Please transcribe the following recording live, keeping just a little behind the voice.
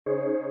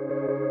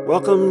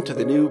Welcome to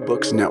the New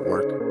Books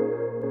Network.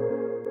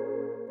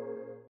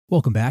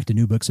 Welcome back to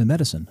New Books in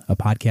Medicine, a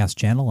podcast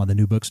channel on the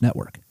New Books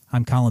Network.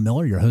 I'm Colin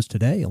Miller, your host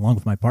today, along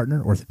with my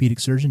partner, orthopedic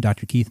surgeon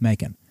Dr. Keith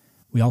Macon.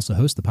 We also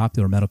host the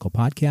popular medical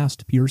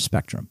podcast, Pure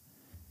Spectrum.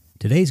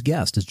 Today's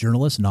guest is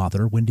journalist and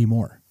author Wendy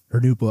Moore.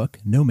 Her new book,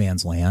 No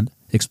Man's Land,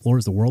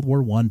 explores the World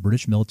War I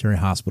British military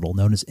hospital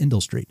known as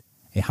Indal Street,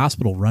 a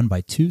hospital run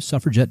by two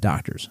suffragette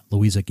doctors,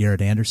 Louisa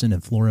Garrett Anderson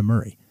and Flora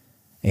Murray.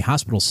 A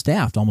hospital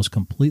staffed almost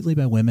completely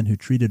by women who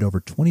treated over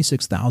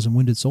 26,000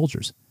 wounded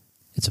soldiers.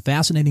 It's a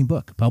fascinating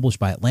book, published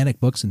by Atlantic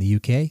Books in the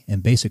UK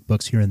and Basic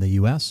Books here in the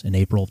US in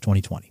April of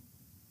 2020.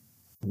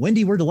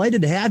 Wendy, we're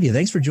delighted to have you.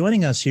 Thanks for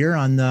joining us here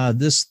on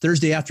this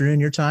Thursday afternoon,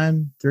 your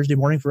time, Thursday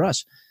morning for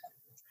us.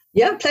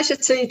 Yeah, pleasure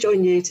to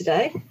join you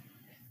today.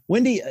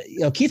 Wendy,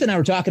 Keith and I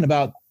were talking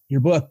about your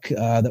book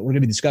that we're going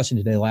to be discussing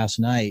today last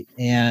night,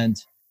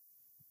 and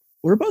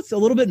we're both a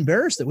little bit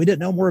embarrassed that we didn't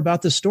know more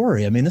about this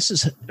story. I mean, this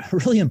is a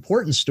really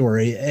important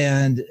story.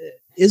 And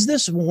is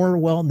this more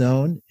well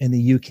known in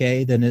the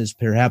UK than is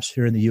perhaps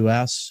here in the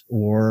US?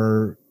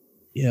 Or,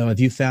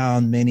 have you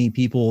found many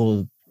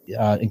people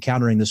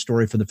encountering this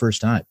story for the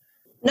first time?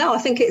 No, I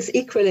think it's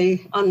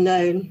equally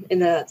unknown in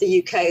the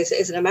UK as it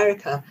is in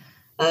America.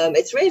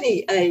 It's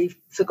really a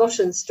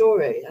forgotten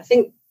story. I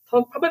think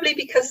probably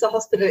because the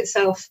hospital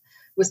itself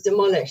was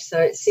demolished, so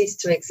it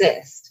ceased to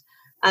exist.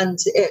 And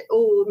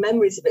all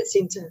memories of it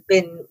seem to have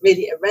been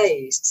really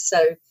erased.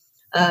 So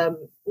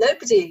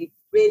nobody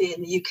really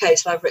in the UK,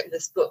 till I've written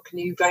this book,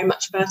 knew very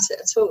much about it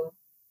at all.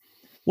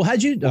 Well,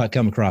 how'd you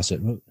come across it?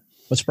 What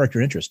sparked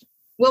your interest?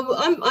 Well,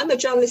 I'm a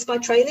journalist by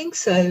training,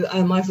 so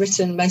I've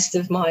written most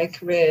of my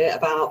career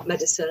about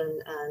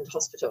medicine and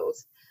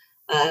hospitals.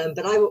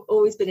 But I've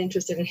always been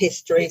interested in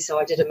history, so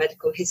I did a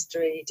medical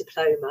history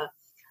diploma.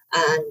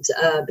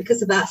 And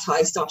because of that,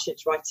 I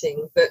started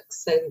writing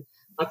books. So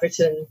I've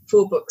written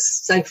 4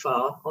 books so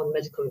far on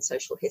medical and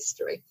social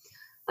history.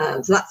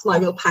 So that's my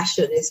real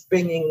passion, is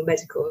bringing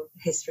medical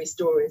history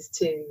stories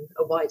to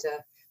a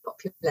wider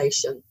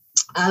population.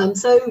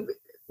 So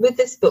with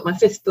this book, my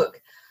 5th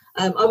book,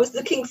 I was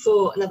looking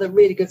for another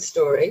really good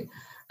story.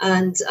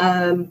 And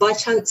by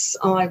chance,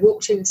 I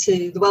walked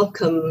into the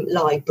Wellcome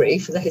Library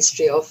for the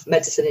History of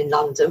Medicine in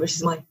London, which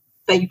is my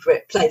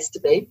favourite place to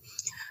be.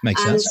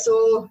 Makes sense.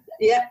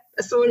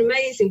 I saw an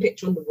amazing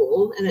picture on the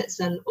wall, and it's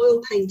an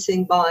oil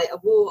painting by a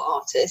war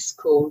artist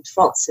called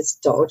Francis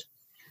Dodd.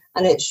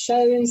 And it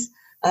shows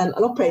an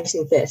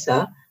operating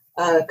theatre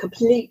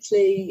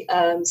completely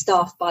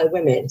staffed by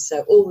women.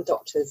 So all the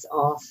doctors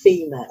are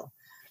female.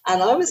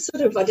 And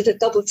I did a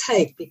double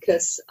take,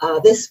 because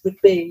this would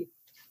be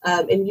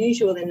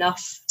unusual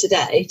enough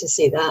today to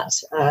see that.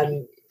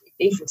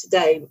 Even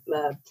today,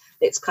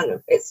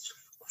 it's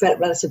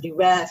relatively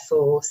rare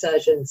for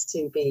surgeons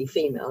to be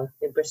female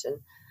in Britain.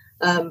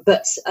 And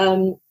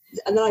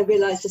then I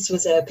realised this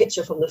was a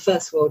picture from the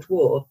First World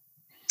War,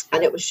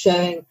 and it was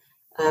showing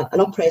an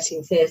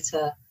operating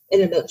theatre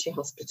in a military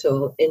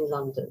hospital in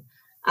London.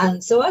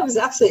 And so I was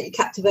absolutely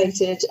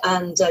captivated,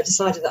 and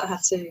decided that I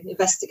had to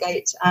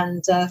investigate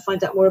and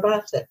find out more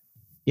about it.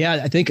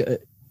 Yeah, I think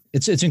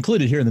it's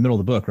included here in the middle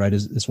of the book, right?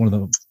 It's one of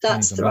the.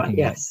 That's right.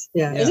 Yes.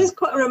 Yeah. It is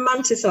quite a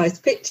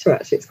romanticised picture,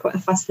 actually. It's quite a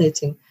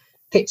fascinating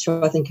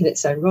picture, I think, in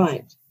its own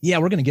right. Yeah,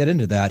 we're going to get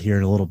into that here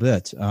in a little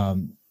bit.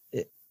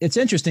 It's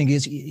interesting,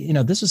 is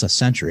this is a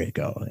century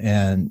ago,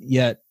 and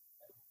yet,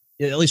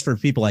 at least for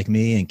people like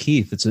me and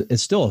Keith,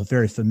 it's still a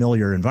very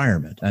familiar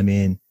environment. I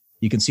mean,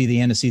 you can see the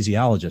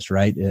anesthesiologist,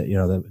 right?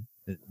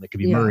 That could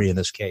be Murray in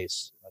this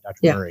case,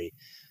 Dr. Murray.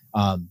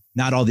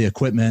 Not all the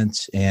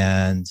equipment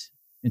and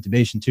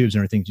intubation tubes and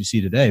everything you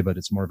see today, but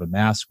it's more of a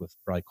mask with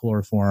probably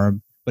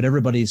chloroform. But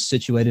everybody's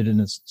situated in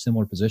a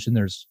similar position.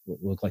 There's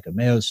what look like a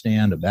Mayo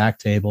stand, a back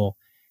table.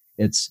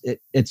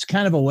 It's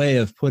kind of a way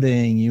of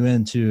putting you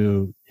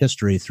into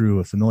history through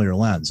a familiar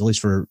lens, at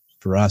least for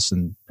us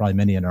and probably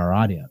many in our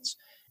audience.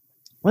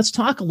 Let's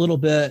talk a little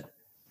bit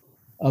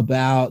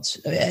about,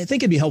 I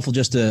think it'd be helpful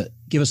just to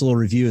give us a little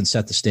review and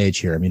set the stage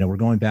here. I mean, we're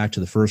going back to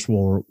the First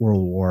World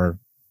War.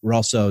 We're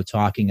also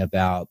talking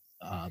about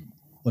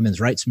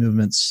women's rights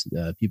movements.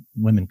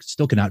 Women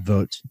still cannot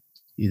vote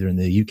either in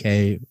the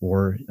UK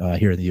or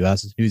here in the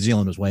US. New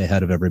Zealand was way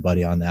ahead of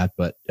everybody on that,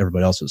 but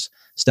everybody else was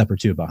a step or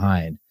two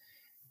behind.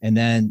 And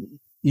then,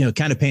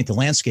 kind of paint the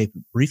landscape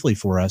briefly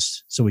for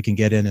us so we can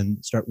get in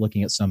and start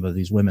looking at some of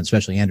these women,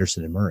 especially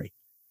Anderson and Murray.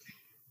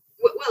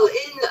 Well,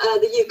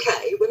 in the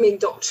UK,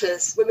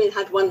 women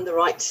had won the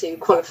right to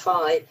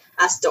qualify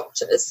as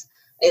doctors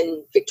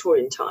in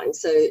Victorian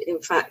times. So,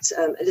 in fact,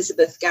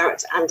 Elizabeth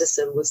Garrett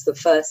Anderson was the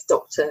first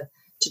doctor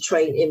to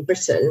train in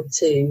Britain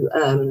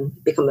to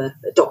become a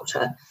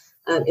doctor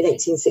in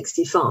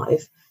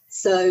 1865.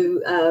 So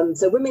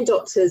women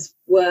doctors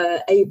were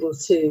able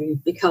to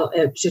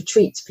to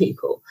treat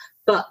people,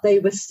 but they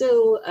were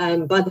still,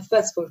 by the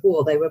First World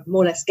War, they were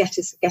more or less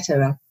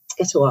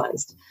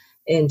ghettoized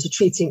into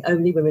treating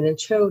only women and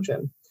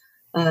children.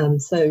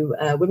 So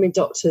women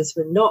doctors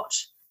were not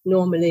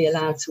normally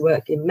allowed to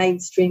work in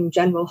mainstream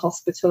general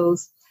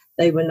hospitals.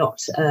 They were not.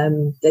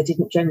 They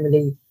didn't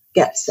generally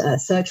get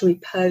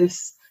surgery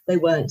posts. They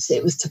weren't.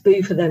 It was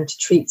taboo for them to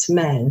treat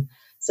men.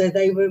 So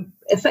they were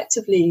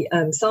effectively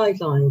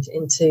sidelined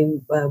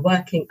into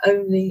working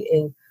only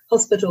in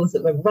hospitals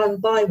that were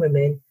run by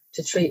women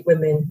to treat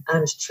women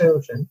and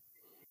children.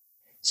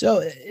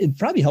 So it'd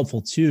probably be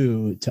helpful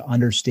too to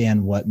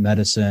understand what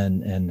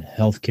medicine and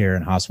healthcare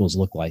and hospitals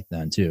look like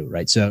then too,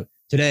 right? So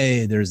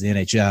today there's the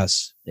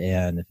NHS,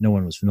 and if no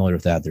one was familiar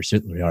with that, there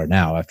certainly are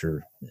now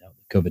after the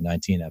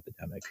COVID-19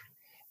 epidemic.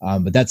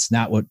 But that's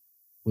not what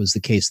was the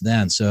case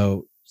then.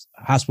 So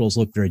hospitals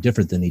look very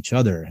different than each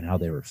other and how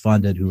they were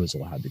funded, who was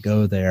allowed to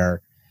go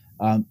there.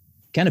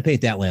 Kind of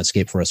paint that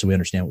landscape for us so we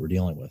understand what we're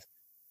dealing with.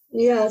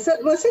 Yeah, so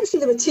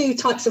essentially there were two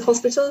types of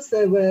hospitals.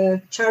 There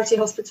were charity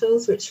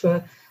hospitals, which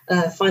were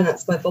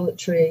financed by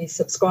voluntary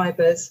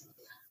subscribers,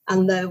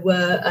 and there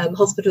were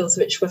hospitals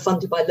which were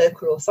funded by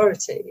local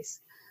authorities,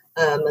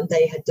 and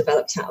they had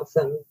developed out of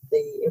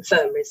the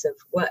infirmaries of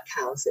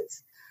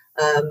workhouses.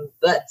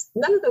 But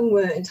none of them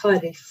were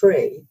entirely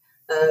free.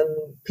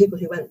 People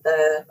who went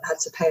there had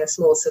to pay a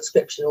small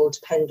subscription or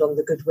depend on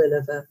the goodwill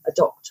of a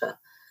doctor.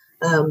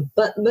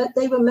 But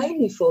they were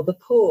mainly for the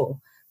poor.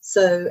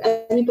 So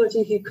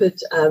anybody who could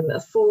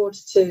afford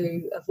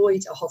to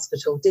avoid a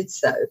hospital did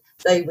so.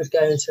 They would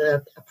go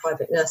into a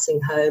private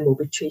nursing home or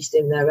be treated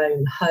in their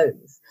own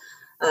homes.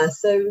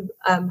 So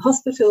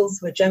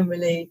hospitals were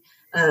generally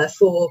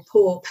for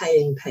poor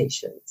paying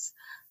patients.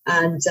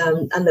 And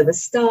they were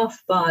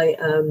staffed by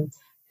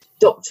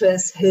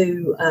doctors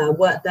who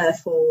worked there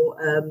for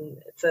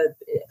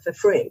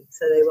free.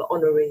 So they were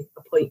honorary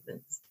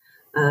appointments.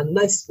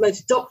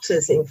 Most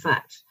doctors, in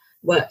fact,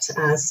 worked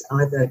as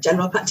either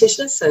general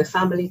practitioners, so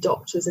family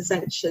doctors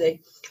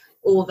essentially,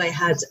 or they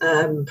had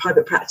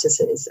private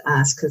practices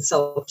as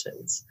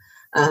consultants.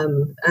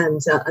 And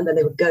then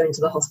they would go into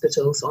the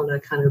hospitals on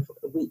a kind of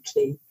a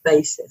weekly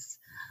basis.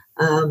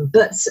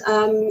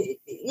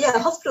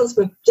 Hospitals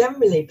were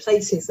generally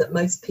places that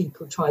most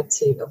people tried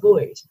to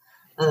avoid.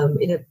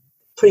 In a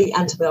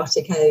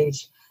pre-antibiotic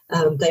age,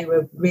 they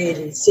were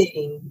really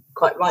seen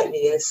quite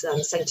rightly as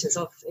centres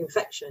of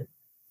infection.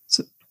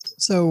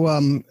 So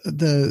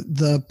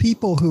the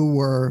people who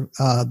were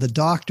the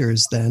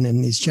doctors then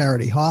in these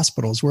charity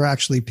hospitals were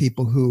actually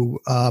people who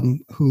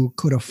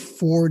could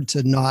afford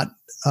to not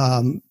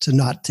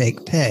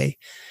take pay.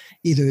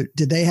 Either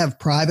did they have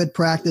private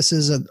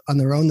practices on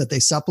their own that they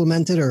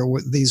supplemented,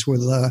 or these were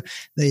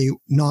the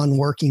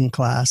non-working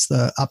class,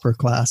 the upper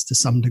class to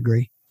some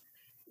degree?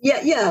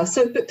 Yeah.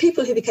 So, but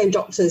people who became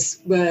doctors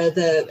were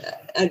the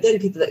only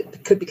people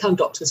that could become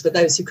doctors were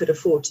those who could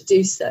afford to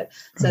do so.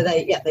 So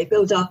they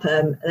built up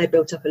a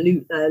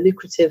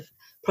lucrative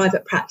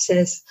private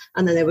practice,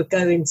 and then they would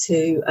go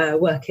into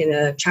work in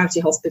a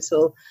charity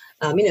hospital,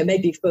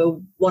 maybe for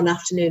one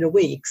afternoon a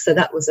week. So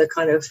that was a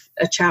kind of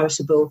a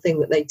charitable thing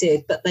that they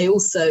did. But they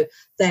also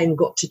then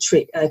got to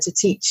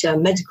teach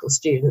medical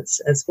students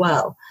as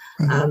well.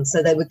 Right.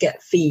 So they would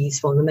get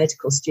fees from the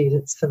medical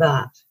students for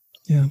that.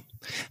 Yeah.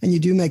 And you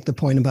do make the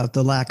point about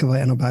the lack of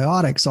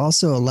antibiotics,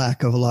 also a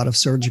lack of a lot of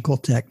surgical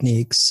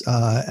techniques.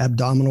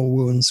 Abdominal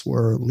wounds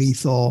were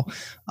lethal,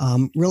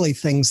 really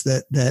things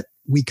that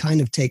we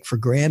kind of take for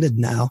granted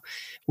now.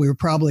 We were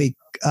probably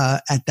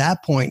at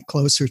that point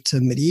closer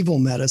to medieval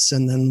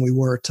medicine than we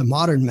were to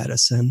modern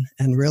medicine.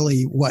 And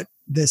really what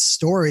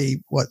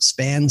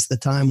spans the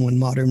time when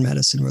modern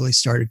medicine really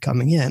started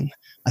coming in,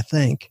 I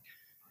think.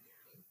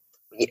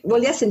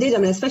 Well, yes, indeed. I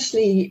mean,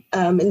 especially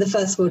in the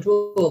First World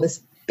War,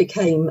 this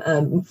became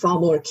far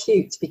more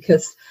acute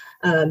because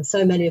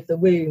so many of the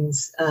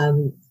wounds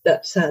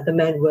that the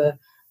men were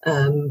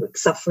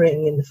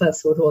suffering in the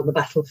First World War on the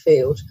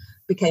battlefield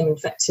became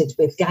infected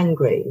with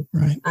gangrene.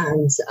 Right.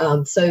 And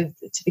so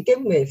to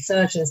begin with,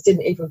 surgeons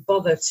didn't even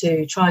bother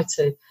to try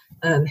to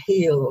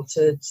heal or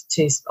to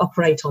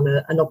operate on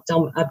an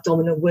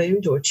abdominal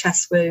wound or a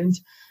chest wound.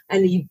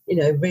 Any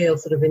real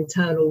sort of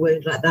internal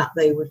wound like that,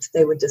 they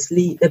would just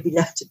leave. They'd be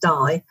left to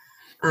die.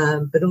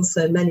 But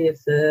also many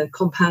of the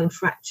compound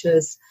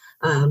fractures,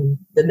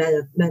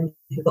 the men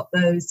who got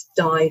those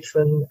died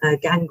from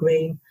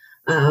gangrene.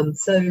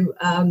 So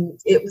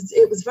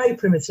it was very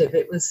primitive.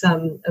 It was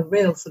a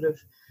real sort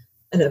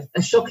of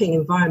a shocking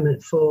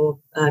environment for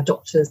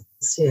doctors,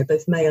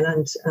 both male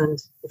and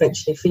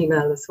eventually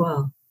female as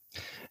well.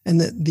 And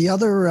the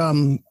other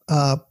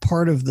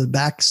part of the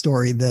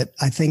backstory that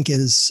I think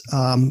is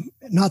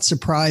not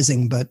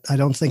surprising, but I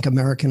don't think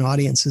American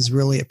audiences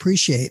really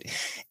appreciate,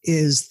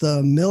 is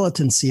the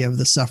militancy of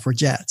the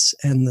suffragettes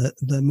and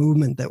the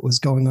movement that was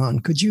going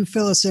on. Could you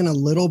fill us in a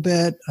little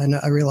bit?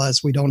 I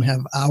realize we don't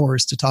have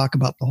hours to talk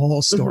about the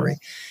whole story,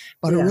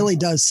 but it really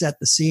does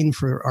set the scene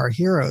for our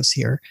heroes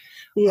here.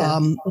 Yeah.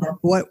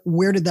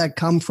 Where did that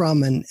come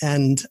from,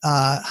 and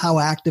how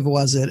active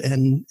was it?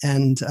 And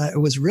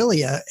it was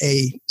really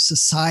a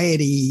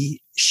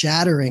society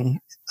shattering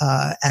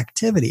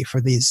activity for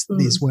these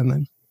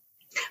women.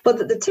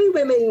 But the two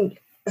women,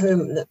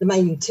 the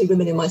main two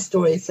women in my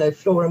story, so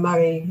Flora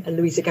Murray and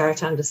Louisa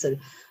Garrett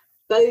Anderson,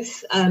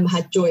 both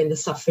had joined the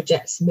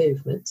suffragettes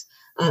movement.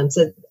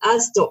 So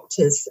as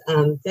doctors,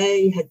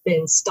 they had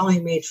been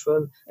stymied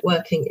from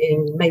working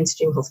in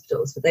mainstream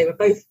hospitals, but they were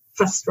both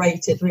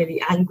frustrated,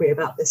 really angry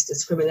about this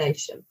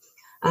discrimination.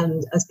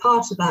 And as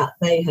part of that,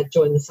 they had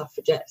joined the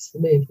suffragettes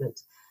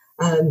movement.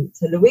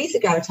 So Louisa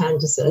Garrett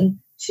Anderson,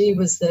 she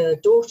was the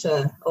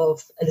daughter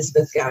of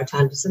Elizabeth Garrett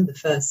Anderson, the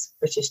first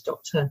British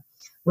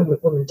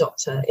woman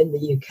doctor in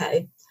the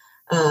UK.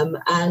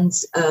 And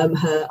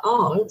her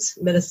aunt,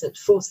 Millicent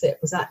Fawcett,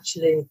 was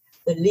actually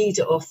the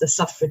leader of the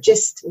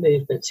suffragist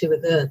movement, who were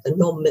the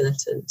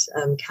non-militant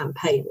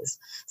campaigners.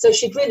 So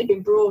she'd really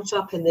been brought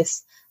up in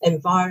this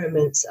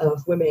environment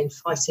of women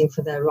fighting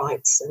for their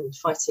rights and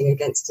fighting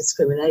against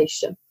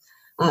discrimination.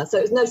 So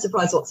it was no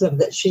surprise whatsoever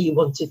that she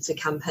wanted to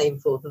campaign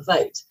for the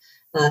vote.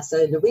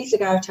 So Louisa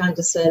Garrett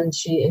Anderson,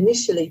 she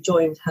initially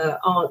joined her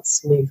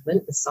aunt's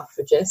movement, the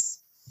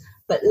suffragists,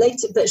 but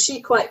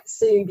she quite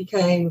soon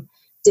became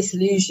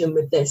disillusioned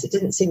with this. It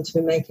didn't seem to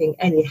be making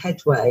any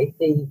headway.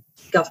 The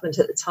government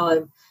at the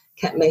time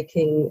kept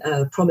making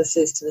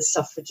promises to the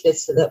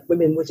suffragists so that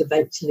women would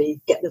eventually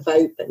get the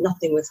vote, but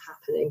nothing was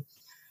happening.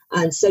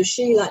 And so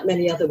she, like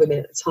many other women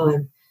at the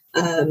time,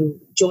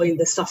 joined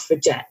the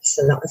suffragettes,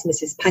 and that was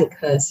Mrs.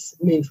 Pankhurst's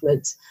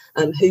movement,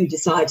 who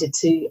decided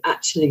to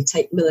actually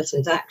take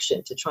militant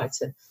action to try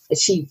to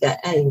achieve their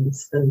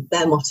aims. And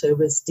their motto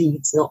was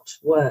deeds, not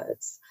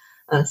words.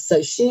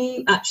 So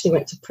she actually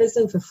went to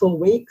prison for 4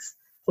 weeks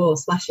for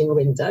smashing a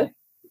window.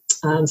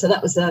 So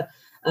that was a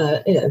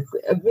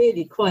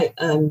really quite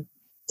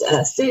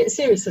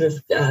serious sort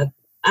of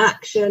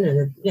action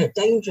and a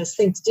dangerous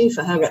thing to do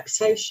for her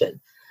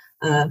reputation.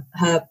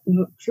 Her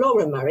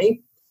Flora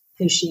Murray,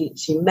 who she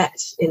met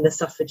in the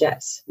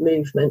suffragette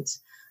movement,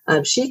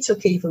 she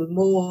took even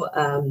more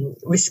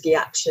risky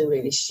action.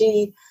 Really,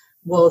 she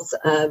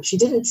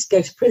didn't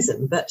go to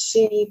prison, but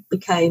she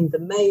became the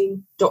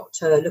main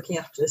doctor looking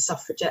after the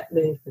suffragette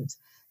movement.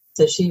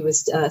 So she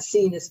was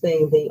seen as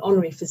being the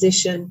honorary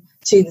physician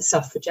to the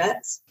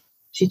suffragettes.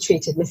 She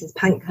treated Mrs.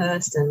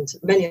 Pankhurst and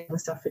many other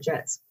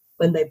suffragettes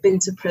when they'd been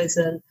to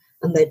prison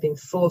and they'd been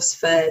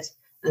force-fed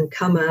and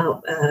come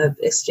out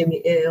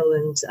extremely ill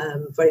and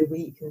very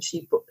weak, and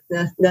she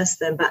nursed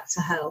them back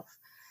to health.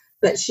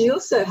 But she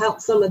also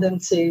helped some of them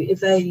to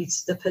evade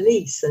the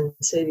police and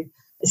to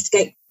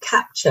escape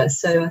capture.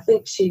 So I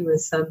think she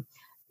was,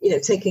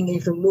 taking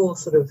even more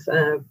sort of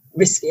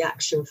risky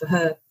action for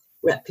her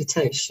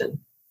reputation.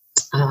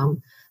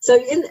 The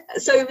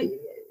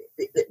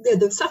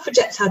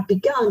suffragettes had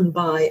begun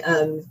by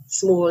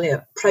small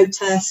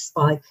protests,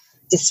 by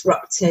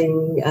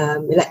disrupting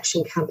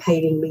election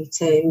campaigning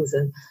meetings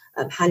and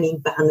hanging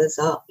banners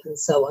up and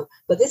so on.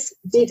 But this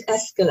did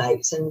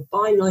escalate, and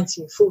by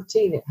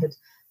 1914 it had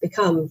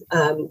become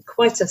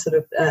quite a sort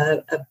of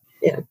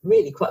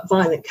really quite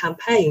violent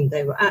campaign.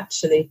 They were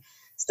actually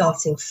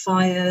starting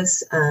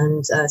fires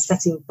and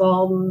setting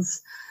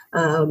bombs.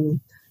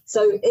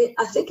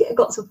 I think it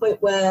got to a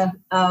point where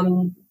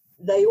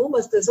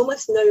there's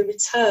almost no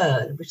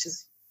return, which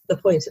is the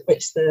point at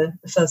which the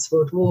First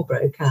World War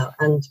broke out.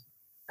 And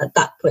at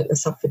that point, the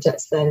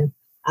suffragettes then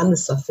and the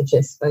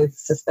suffragists both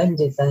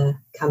suspended their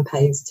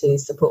campaigns to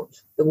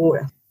support the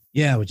war.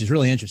 Yeah, which is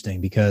really interesting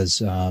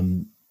because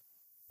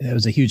it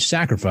was a huge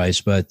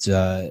sacrifice, but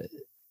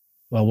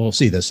we'll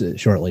see this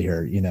shortly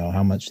here,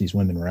 how much these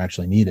women were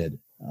actually needed.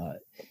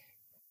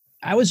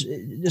 I was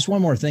just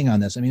one more thing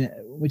on this. I mean,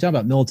 we talk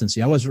about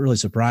militancy. I was really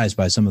surprised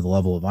by some of the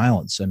level of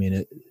violence. I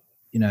mean,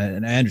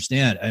 and I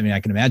understand. I mean,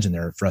 I can imagine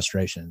their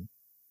frustration.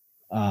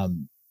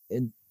 And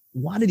a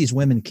lot of these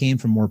women came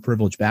from more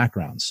privileged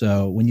backgrounds.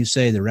 So when you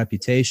say the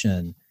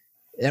reputation,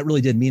 that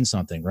really did mean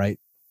something, right?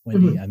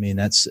 Wendy? I mean,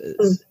 that's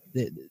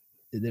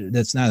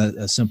not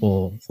a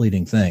simple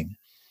fleeting thing.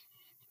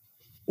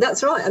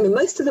 That's right. I mean,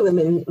 most of the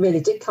women really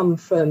did come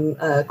from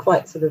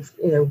quite sort of,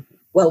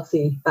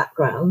 wealthy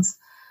backgrounds.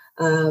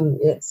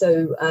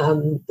 So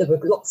there were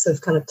lots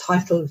of kind of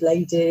titled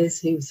ladies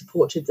who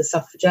supported the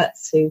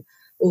suffragettes, who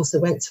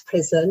also went to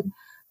prison.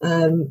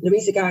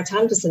 Louisa Garrett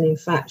Anderson, in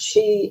fact,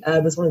 she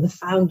was one of the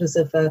founders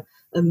of a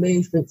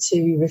movement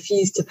to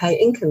refuse to pay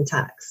income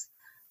tax.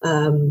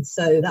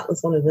 So that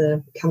was one of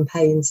the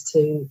campaigns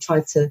to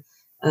try to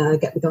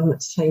get the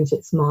government to change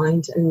its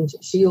mind. And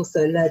she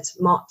also led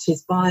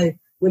marches by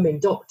women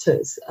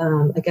doctors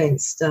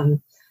against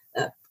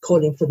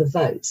calling for the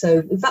vote. So,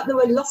 in fact, there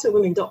were lots of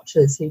women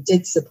doctors who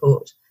did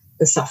support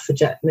the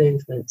suffragette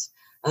movement.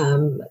 I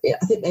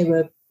think they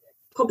were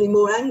probably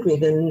more angry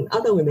than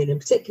other women in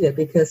particular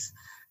because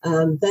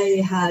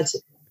they had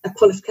a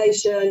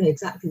qualification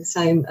exactly the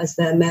same as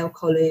their male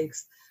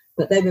colleagues,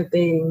 but they were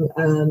being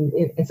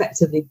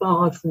effectively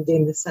barred from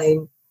doing the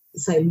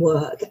same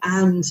work.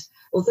 And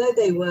although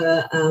they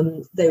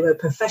were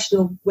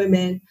professional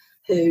women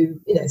who,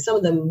 some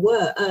of them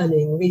were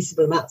earning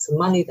reasonable amounts of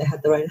money, they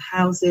had their own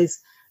houses,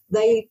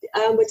 they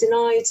were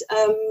denied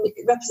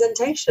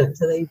representation,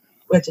 so they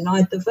were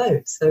denied the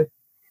vote. So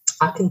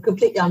I can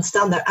completely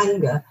understand their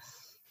anger.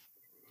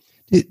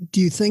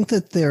 Do you think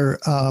that their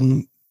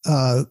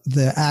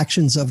the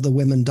actions of the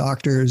women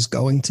doctors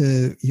going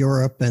to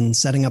Europe and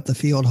setting up the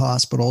field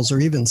hospitals, or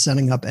even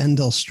setting up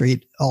Endell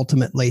Street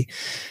ultimately,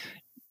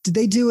 did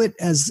they do it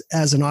as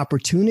an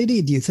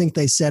opportunity? Do you think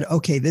they said,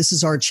 okay, this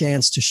is our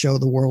chance to show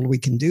the world we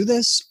can do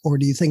this? Or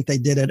do you think they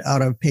did it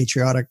out of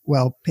patriotic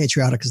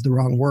is the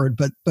wrong word,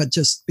 but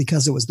just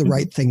because it was the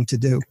right thing to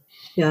do?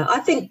 Yeah, I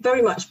think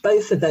very much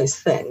both of those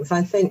things.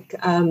 I think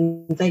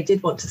they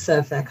did want to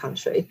serve their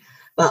country,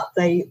 but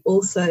they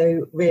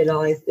also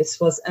realised this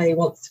was a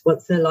once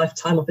in a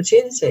lifetime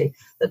opportunity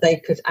that they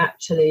could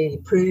actually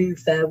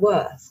prove their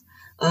worth.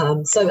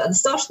 So at the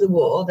start of the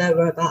war, there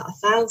were about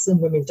 1,000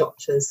 women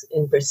doctors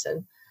in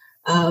Britain.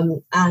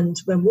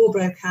 And when war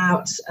broke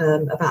out,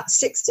 about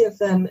 60 of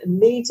them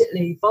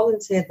immediately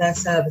volunteered their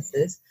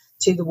services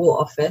to the War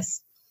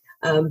Office.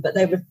 But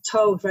they were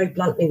told very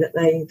bluntly that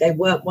they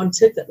weren't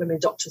wanted, that women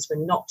doctors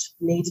were not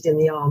needed in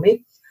the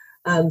army.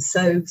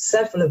 So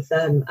several of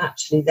them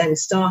actually then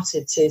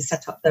started to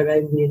set up their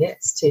own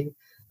units to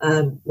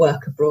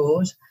work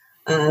abroad.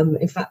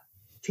 In fact,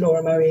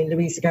 Flora Murray and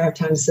Louisa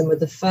Garrett Anderson were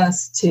the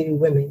first two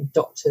women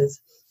doctors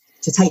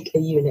to take a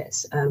unit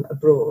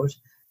abroad.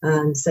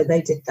 And so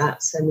they did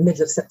that in the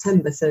middle of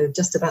September, so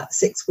just about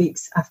 6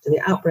 weeks after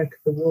the outbreak of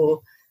the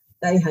war.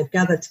 They had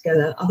gathered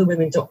together other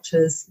women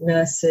doctors,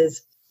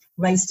 nurses,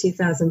 raised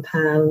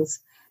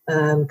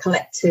 £2,000,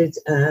 collected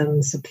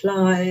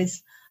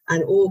supplies,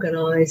 and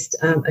organised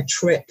a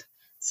trip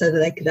so that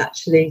they could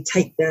actually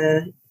take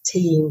their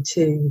team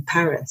to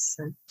Paris.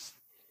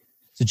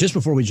 So just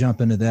before we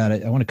jump into that,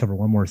 I want to cover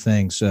one more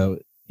thing. So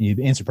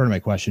you answered part of my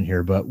question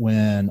here, but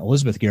when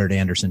Elizabeth Garrett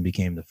Anderson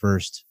became the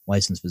first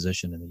licensed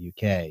physician in the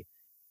UK,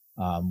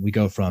 we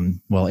go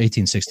from,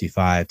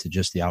 1865 to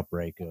just the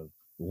outbreak of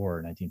war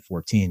in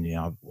 1914,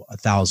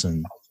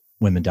 1,000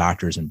 women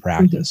doctors in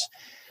practice.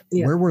 Mm-hmm.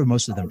 Yeah. Where were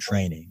most of them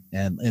training?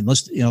 And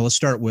let's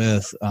start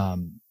with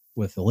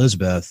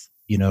Elizabeth.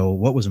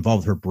 What was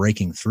involved with her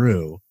breaking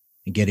through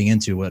and getting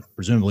into what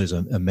presumably is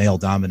a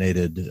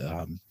male-dominated,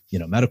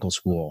 medical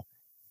school,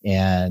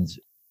 and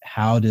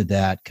how did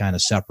that kind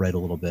of separate a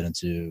little bit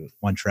into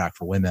one track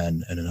for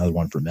women and another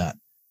one for men?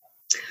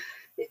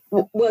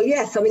 Well,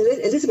 yes. I mean,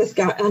 Elizabeth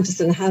Garrett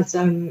Anderson had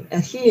a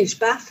huge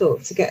battle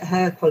to get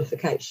her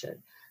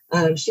qualification.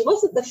 She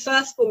wasn't the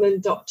first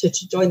woman doctor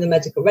to join the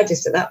medical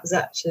register. That was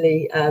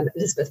actually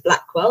Elizabeth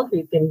Blackwell,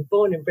 who'd been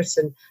born in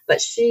Britain, but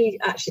she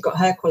actually got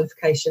her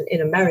qualification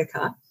in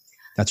America.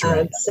 That's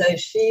right. So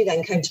she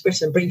then came to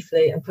Britain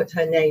briefly and put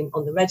her name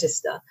on the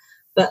register.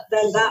 But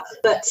then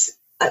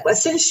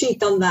as soon as she'd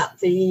done that,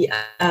 the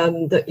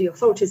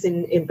authorities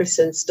in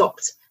Britain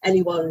stopped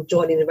anyone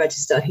joining the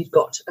register who'd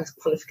got a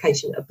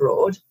qualification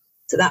abroad.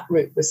 So that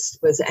route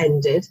was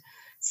ended.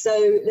 So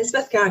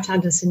Elizabeth Garrett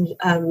Anderson,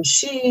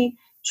 she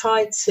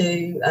tried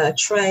to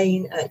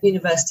train at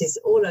universities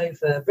all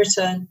over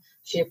Britain.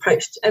 She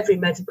approached every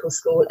medical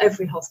school,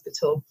 every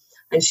hospital,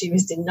 and she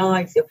was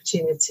denied the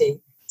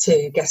opportunity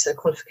to get her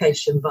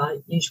qualification by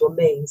usual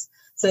means.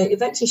 So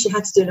eventually she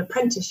had to do an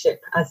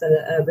apprenticeship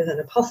with an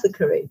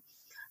apothecary.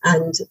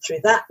 And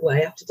through that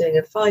way, after doing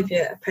a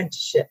 5-year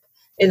apprenticeship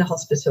in a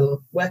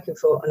hospital, working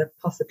for an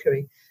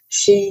apothecary,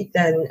 she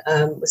then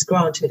was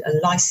granted a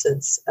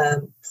license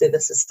through the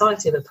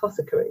Society of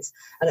Apothecaries.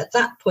 And at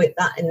that point,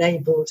 that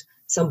enabled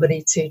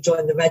somebody to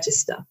join the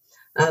register.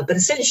 But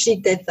as soon as she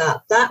did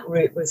that, that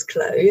route was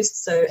closed.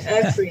 So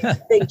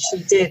everything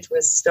she did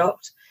was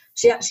stopped.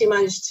 She actually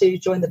managed to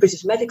join the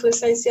British Medical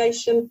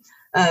Association,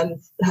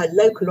 her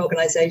local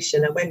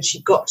organisation. And when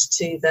she got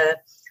to the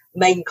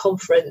main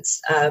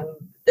conference,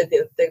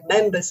 the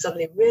members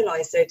suddenly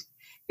realised they'd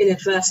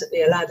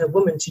inadvertently allowed a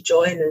woman to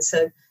join, and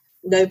so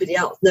no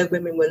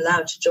women were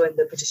allowed to join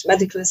the British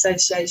Medical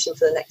Association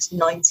for the next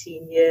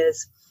 19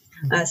 years.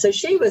 So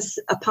she was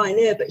a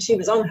pioneer, but she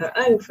was on her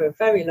own for a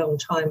very long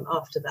time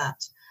after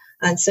that.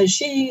 And so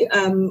she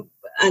and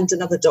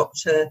another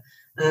doctor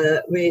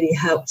really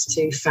helped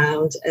to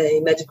found a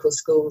medical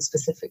school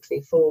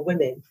specifically for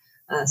women.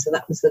 So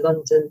that was the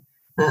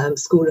London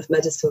School of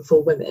Medicine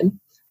for Women.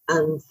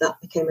 And that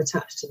became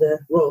attached to the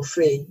Royal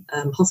Free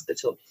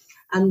Hospital.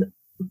 And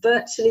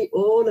virtually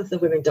all of the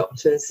women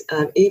doctors,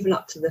 even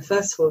up to the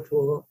First World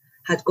War,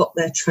 had got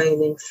their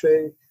training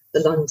through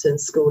the London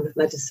School of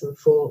Medicine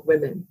for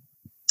Women.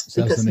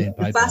 So because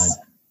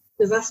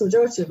the vast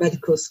majority of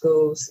medical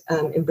schools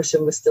in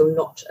Britain were still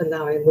not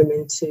allowing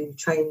women to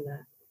train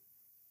there.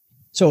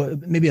 So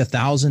maybe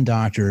 1,000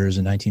 doctors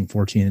in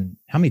 1914.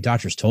 How many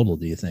doctors total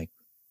do you think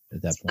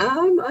at that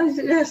point?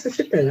 Yes, I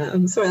should know that.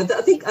 I'm sorry.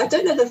 I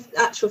don't know the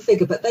actual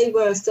figure, but they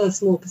were still a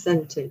small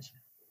percentage.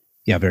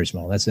 Yeah, very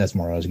small. That's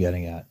more what I was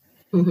getting at.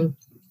 Mm-hmm.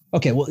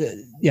 Okay, well,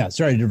 yeah,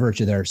 sorry to divert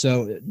you there.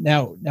 So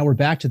now we're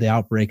back to the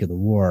outbreak of the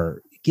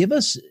war. Give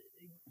us,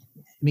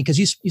 because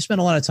you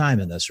spent a lot of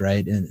time in this,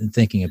 right, and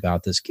thinking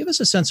about this. Give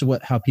us a sense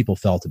of how people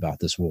felt about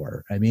this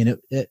war. I mean,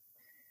 it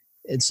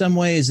in some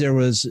ways there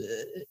was,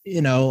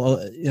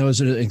 it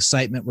was an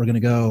excitement. We're going to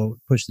go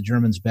push the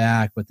Germans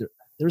back, but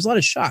there was a lot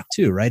of shock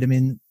too, right? I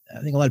mean,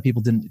 I think a lot of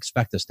people didn't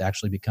expect this to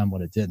actually become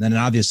what it did. And then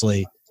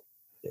obviously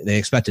they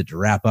expected to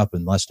wrap up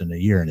in less than a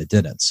year, and it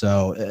didn't.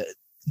 So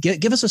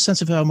give us a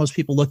sense of how most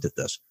people looked at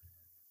this.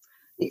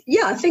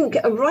 Yeah, I think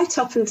right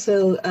up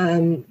until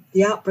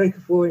the outbreak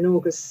of war in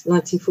August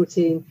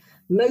 1914,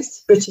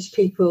 most British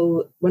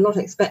people were not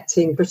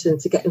expecting Britain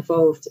to get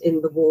involved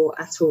in the war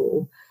at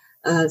all.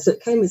 So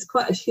it came as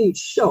quite a huge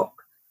shock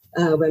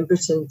when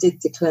Britain did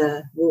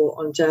declare war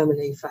on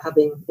Germany for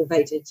having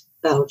invaded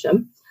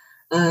Belgium.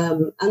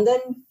 And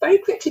then very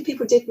quickly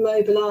people did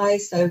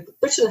mobilise. So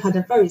Britain had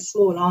a very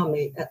small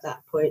army at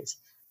that point.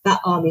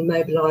 That army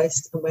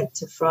mobilised and went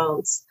to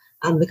France,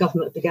 and the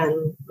government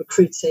began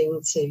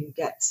recruiting to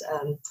get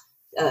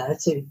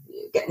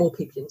more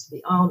people into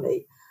the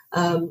army.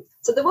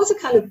 So there was a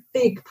kind of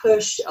big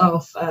push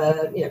of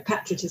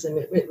patriotism.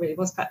 It really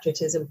was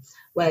patriotism,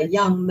 where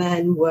young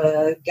men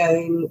were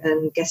going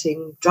and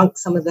getting drunk,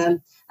 some of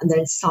them, and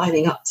then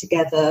signing up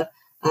together,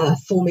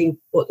 forming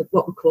what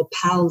we call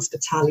PALS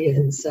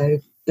battalions, so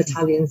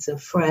battalions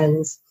of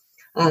friends.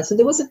 So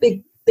there was a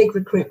big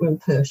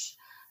recruitment push,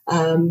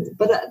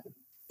 but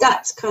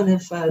that kind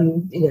of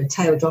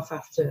tailed off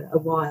after a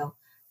while.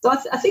 So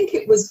I think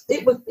it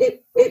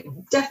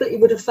definitely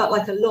would have felt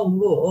like a long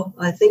war.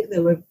 I think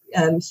there were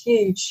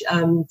huge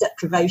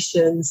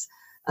deprivations.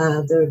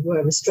 There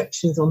were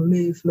restrictions on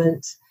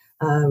movement.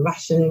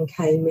 Rationing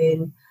came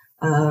in.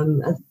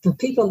 And for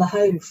people on the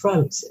home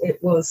front,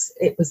 it was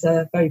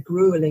a very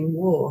grueling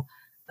war.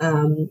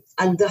 And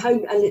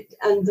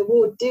the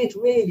war did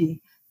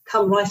really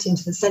come right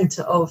into the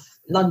centre of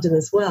London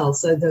as well.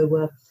 So there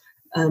were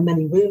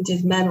many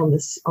wounded men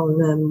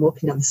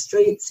walking down the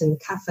streets, in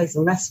cafes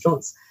and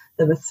restaurants.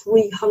 There were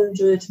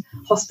 300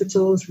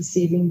 hospitals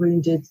receiving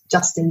wounded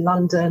just in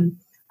London,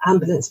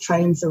 ambulance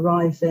trains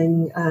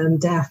arriving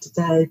day after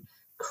day.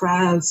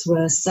 Crowds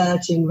were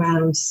surging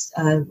around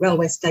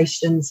railway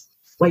stations,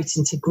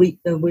 waiting to greet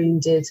the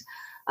wounded.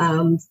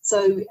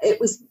 So it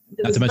was...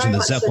 Not to mention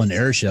the Zeppelin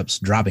airships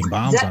dropping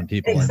bombs on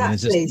people. Exactly. I mean,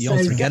 it's just, you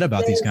don't forget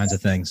about these kinds of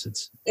things.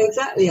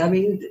 Exactly. I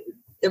mean,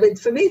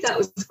 for me, that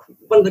was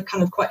one of the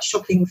kind of quite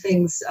shocking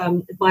things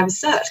in my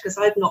research, because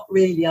I'd not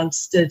really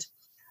understood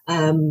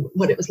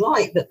what it was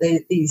like that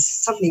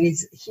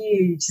these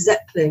huge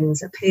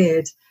Zeppelins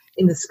appeared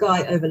in the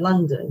sky over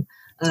London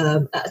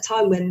at a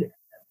time when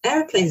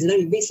aeroplanes had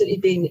only recently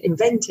been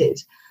invented.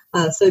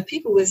 So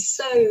people were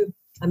so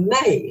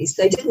amazed,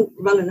 they didn't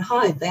run and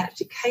hide. They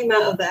actually came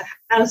out of their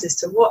houses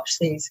to watch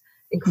these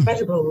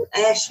incredible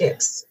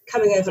airships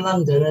coming over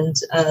London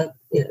and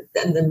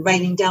then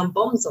raining down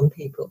bombs on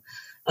people.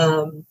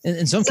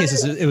 In some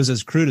cases, it was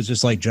as crude as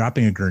just like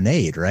dropping a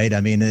grenade, right?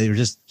 I mean, they were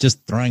just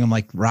throwing them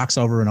like rocks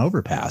over an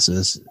overpass.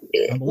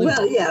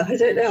 Well, yeah, I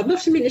don't know. I'm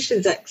not a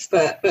munitions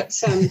expert, but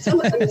some of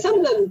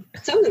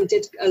them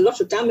did a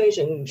lot of damage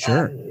and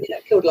sure.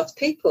 Killed a lot of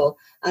people.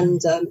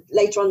 And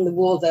later on in the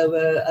war, there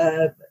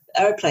were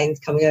airplanes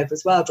coming over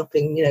as well,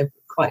 dropping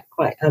quite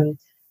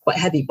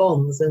heavy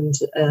bombs, and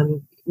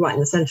right in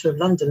the centre of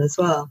London as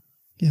well.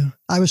 Yeah,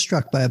 I was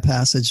struck by a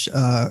passage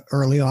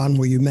early on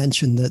where you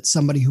mentioned that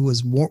somebody who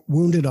was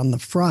wounded on the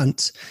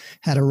front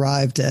had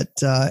arrived at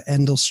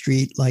Endell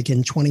Street like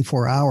in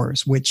 24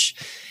 hours, which,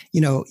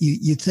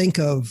 you think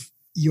of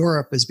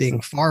Europe as being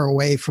far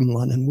away from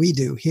London. We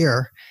do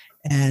here.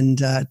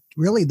 And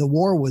really, the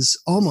war was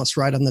almost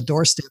right on the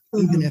doorstep,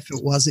 even if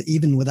it wasn't,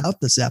 even without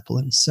the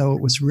Zeppelin. So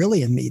it was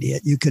really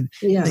immediate. They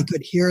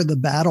could hear the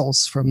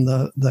battles from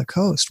the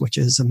coast, which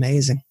is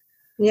amazing.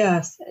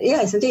 Yes,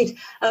 indeed.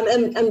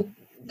 And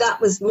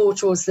that was more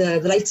towards the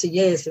later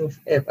years,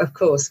 of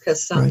course,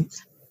 because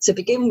to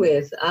begin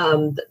with,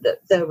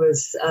 there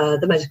was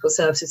the medical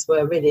services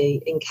were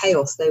really in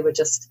chaos. They were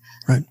just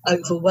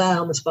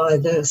overwhelmed by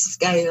the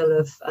scale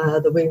of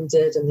the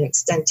wounded and the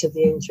extent of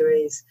the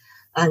injuries.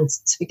 And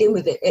to begin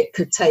with, it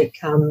could take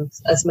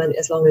as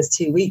long as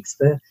 2 weeks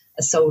for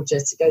a soldier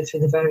to go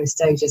through the various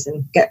stages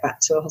and get back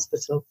to a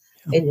hospital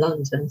in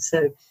London.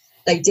 So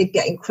they did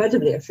get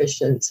incredibly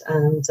efficient.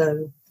 And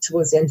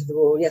towards the end of the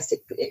war, yes,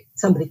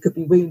 somebody could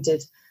be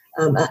wounded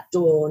at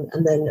dawn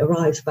and then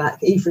arrive back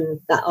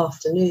even that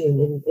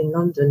afternoon in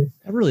London.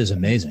 That really is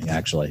amazing,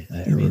 actually.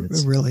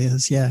 It really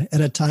is, yeah. At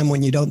a time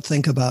when you don't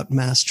think about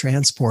mass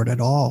transport at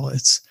all,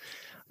 it's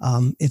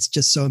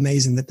just so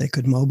amazing that they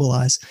could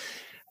mobilize.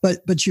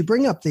 But you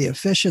bring up the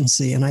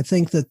efficiency, and I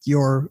think that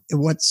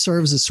what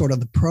serves as sort of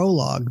the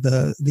prologue,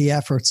 the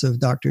efforts of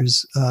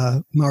Doctors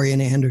Murray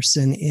and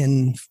Anderson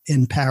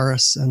in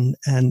Paris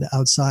and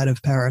outside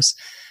of Paris,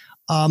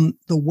 the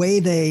way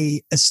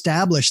they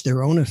establish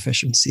their own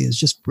efficiency is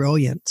just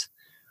brilliant.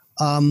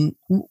 How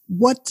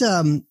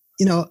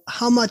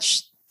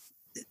much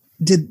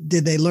did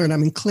they learn? I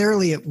mean,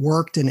 clearly it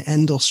worked in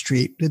Endell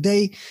Street. Did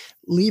they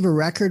leave a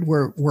record?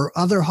 Were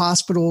other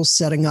hospitals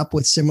setting up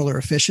with similar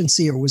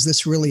efficiency, or was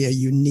this really a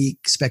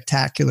unique,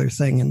 spectacular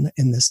thing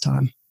in this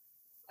time?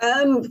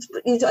 You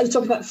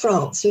talk about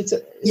France.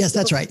 Yes,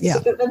 that's right. Yeah.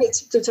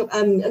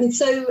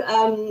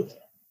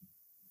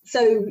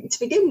 So to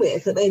begin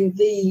with,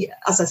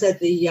 as I said,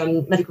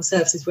 the medical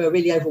services were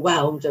really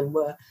overwhelmed and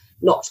were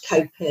not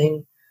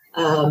coping.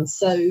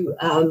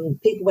 So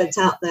people went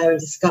out there and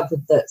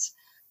discovered that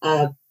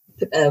men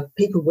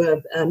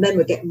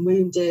were getting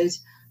wounded,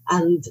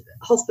 and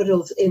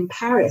hospitals in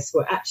Paris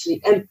were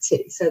actually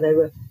empty. So they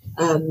were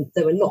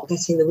not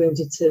getting the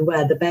wounded to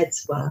where the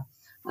beds were.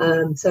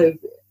 So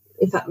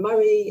in fact,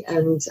 Murray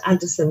and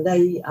Anderson,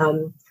 they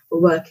were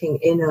working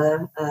in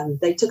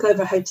they took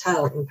over a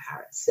hotel in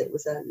Paris. It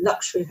was a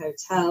luxury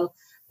hotel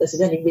that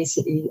had only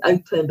recently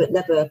opened, but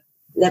never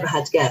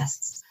had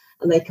guests.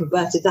 And they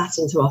converted that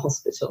into a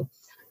hospital.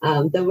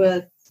 There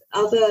were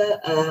other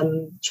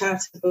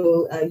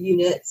charitable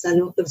units, and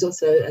there was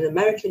also an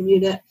American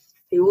unit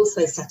who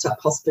also set up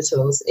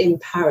hospitals in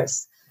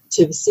Paris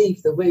to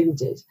receive the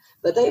wounded.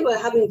 But they were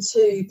having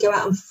to go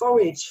out and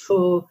forage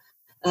for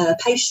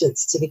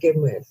patients to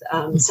begin with,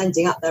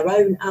 sending up their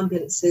own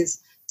ambulances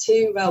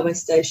to railway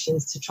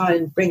stations to try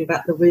and bring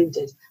back the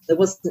wounded. There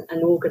wasn't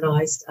an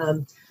organised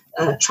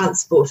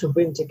transport of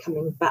wounded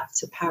coming back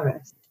to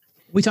Paris.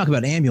 We talk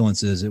about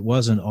ambulances. It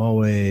wasn't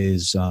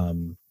always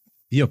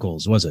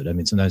vehicles, was it? I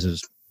mean, sometimes it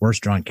was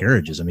horse-drawn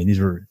carriages. I mean, these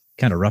were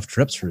kind of rough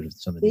trips for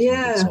some of these.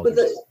 Yeah, but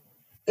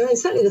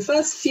certainly the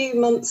first few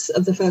months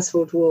of the First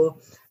World War,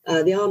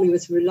 the army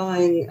was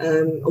relying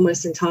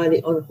almost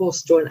entirely on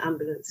horse-drawn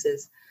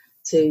ambulances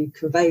to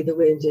convey the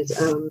wounded.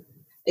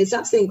 It's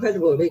absolutely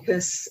incredible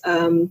because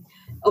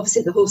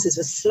obviously the horses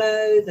were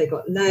slow, they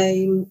got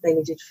lame, they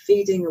needed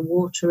feeding and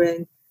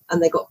watering,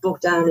 and they got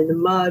bogged down in the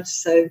mud.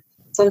 So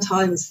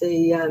sometimes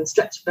the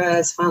stretcher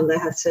bearers found they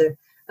had to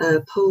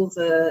pull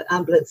the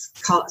ambulance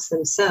carts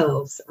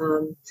themselves.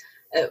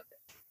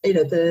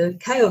 The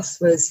chaos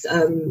was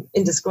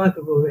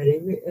indescribable,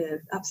 really,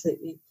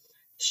 absolutely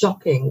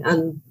shocking.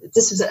 And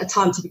this was at a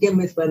time to begin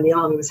with when the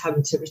army was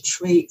having to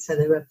retreat, so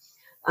they were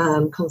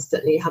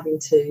constantly having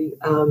to,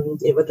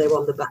 when they were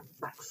on the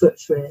back foot,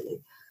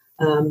 really.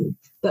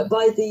 But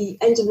by the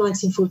end of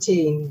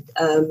 1914,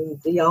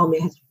 the army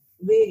had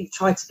really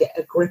tried to get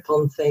a grip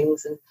on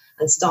things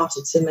and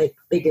started to make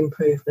big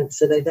improvements.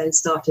 So they then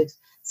started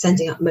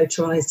sending up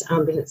motorised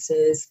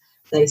ambulances.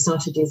 They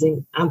started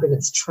using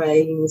ambulance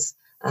trains.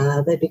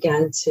 They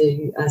began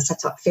to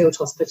set up field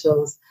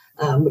hospitals,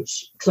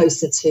 which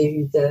closer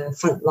to the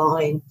front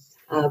line,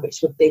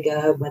 which were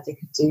bigger, where they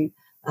could do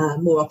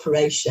more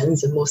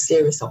operations and more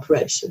serious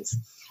operations.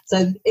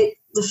 So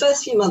the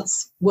first few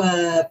months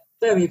were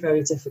very,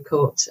 very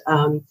difficult.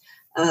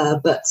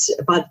 But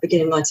by the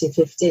beginning of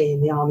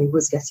 1915, the army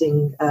was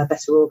getting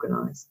better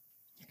organised.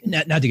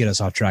 Not to get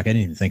us off track, I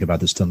didn't even think about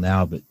this till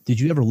now, but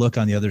did you ever look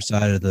on the other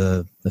side of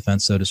the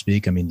fence, so to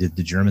speak? I mean, did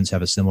the Germans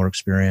have a similar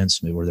experience?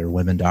 I mean, were there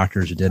women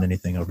doctors who did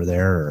anything over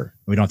there? Or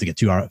we don't have to get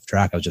too off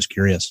track. I was just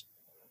curious.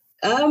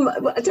 I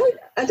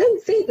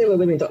don't think there were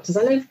women doctors.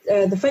 I know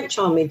the French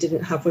army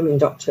didn't have women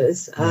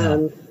doctors.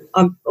 Yeah.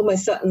 I'm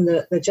almost certain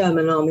that the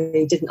German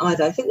army didn't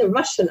either. I think the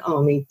Russian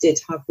army did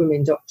have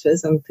women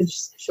doctors. I'm pretty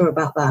sure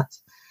about that.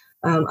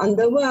 And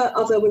there were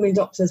other women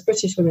doctors,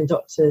 British women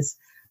doctors,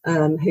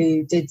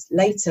 who did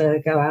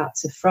later go out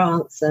to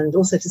France and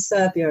also to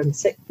Serbia in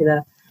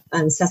particular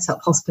and set up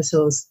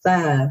hospitals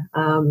there,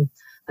 and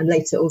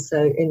later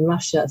also in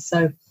Russia.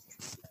 So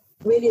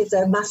really, as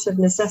a matter of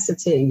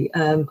necessity,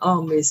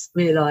 armies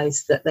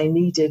realised that they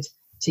needed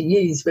to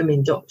use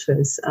women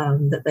doctors,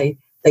 that they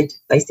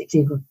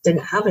basically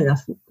didn't have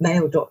enough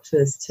male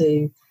doctors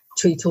to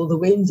treat all the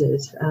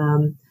wounded.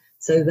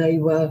 So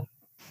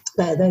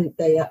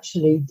they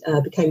actually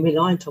became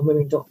reliant on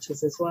women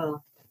doctors as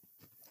well.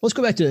 Let's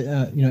go back to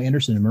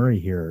Anderson and Murray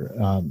here.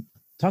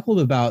 Talk a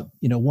little bit about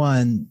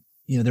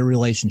their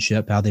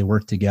relationship, how they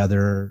work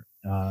together.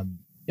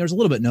 There's a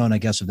little bit known, I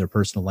guess, of their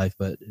personal life,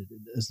 but it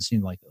doesn't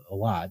seem like a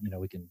lot.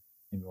 We can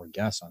maybe more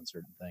guess on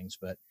certain things.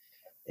 But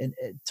and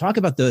talk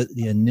about the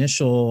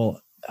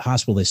initial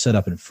hospital they set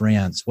up in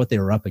France, what they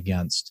were up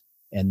against,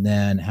 and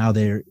then how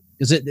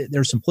because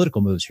there's some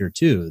political moves here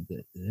too.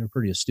 They're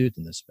pretty astute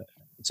in this.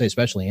 I'd say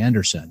especially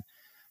Anderson,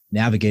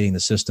 navigating the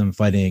system,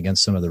 fighting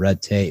against some of the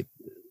red tape.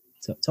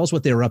 Tell us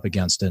what they were up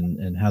against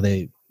and how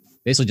they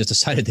basically just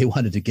decided they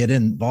wanted to get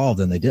involved,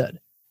 and they did.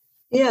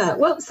 Yeah,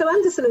 well, so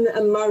Anderson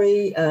and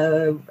Murray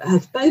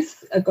had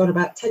both got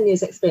about 10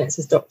 years' experience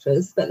as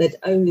doctors, but they'd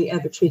only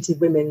ever treated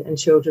women and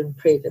children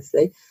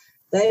previously.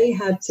 They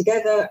had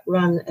together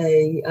run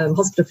a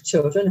hospital for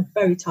children, a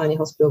very tiny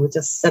hospital with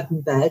just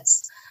 7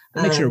 beds.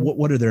 Make sure,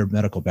 what are their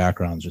medical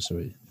backgrounds, just so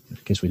in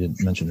case we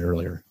didn't mention it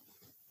earlier?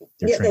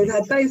 They've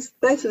had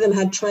both of them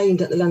had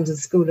trained at the London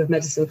School of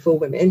Medicine for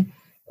Women.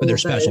 But their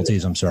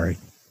specialties, I'm sorry.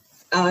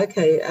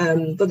 Okay,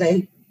 but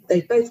they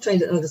both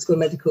trained at the London School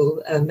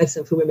of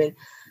Medicine for Women.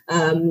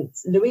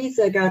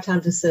 Louisa Garrett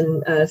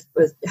Anderson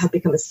had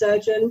become a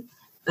surgeon,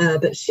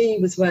 but she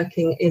was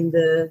working in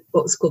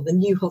what was called the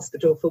New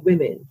Hospital for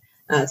Women.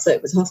 So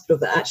it was a hospital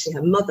that actually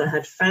her mother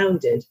had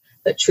founded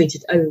that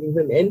treated only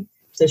women.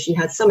 So she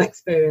had some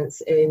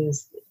experience in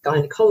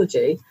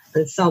gynecology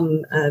and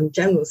some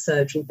general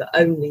surgery, but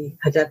only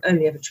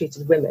ever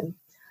treated women.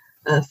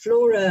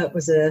 Flora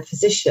was a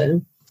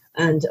physician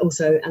and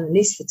also an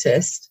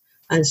anaesthetist,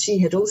 and she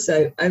had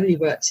also only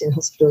worked in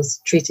hospitals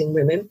treating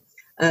women,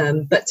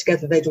 but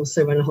together they'd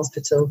also run a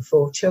hospital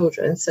for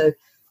children. So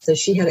So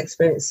she had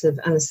experience of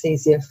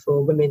anaesthesia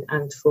for women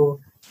and for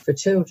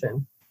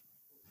children.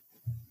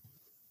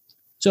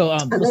 So,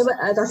 and they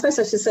were, I suppose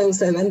I should say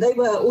also, and they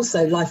were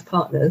also life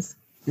partners.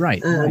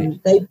 Right.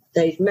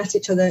 They met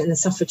each other in the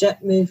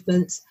suffragette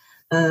movement,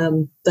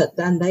 but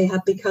then they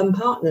had become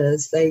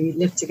partners. They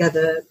lived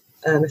together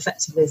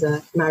effectively as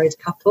a married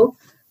couple.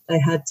 They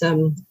had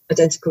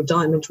identical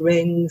diamond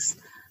rings.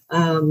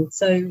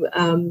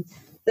 So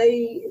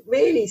they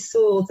really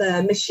saw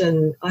their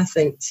mission, I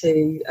think,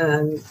 to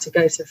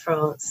go to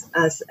France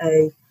as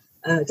a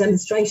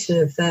demonstration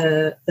of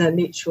their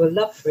mutual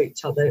love for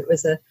each other. It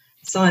was a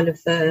sign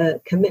of their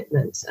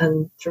commitment,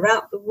 and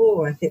throughout the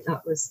war, I think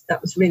that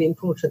was really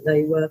important.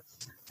 They were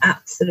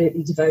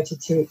absolutely devoted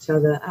to each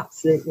other,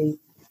 absolutely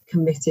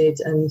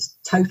committed, and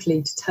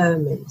totally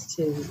determined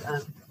to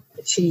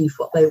achieve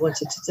what they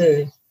wanted to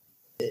do.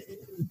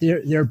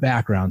 Their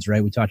backgrounds,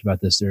 right? We talked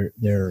about this.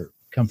 They're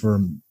come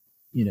from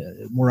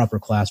more upper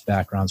class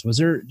backgrounds. Was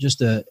there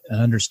just an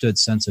understood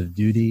sense of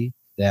duty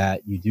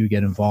that you do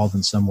get involved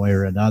in some way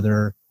or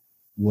another?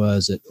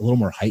 Was it a little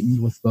more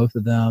heightened with both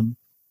of them?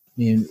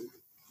 I mean,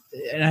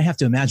 and I have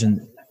to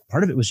imagine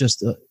part of it was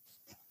just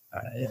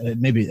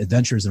maybe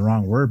adventure is the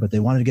wrong word, but they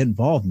wanted to get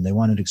involved and they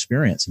wanted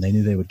experience and they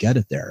knew they would get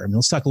it there. I mean,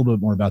 let's talk a little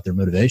bit more about their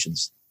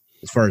motivations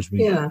as far as we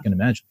can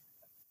imagine.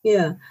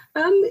 Yeah.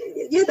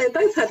 They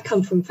both had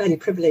come from fairly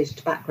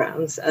privileged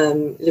backgrounds.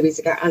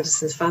 Louisa Garrett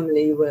Anderson's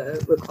family were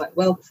quite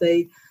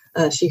wealthy.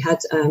 She'd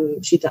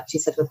actually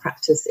set up a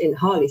practice in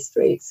Harley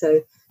Street,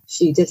 so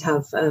she did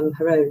have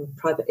her own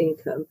private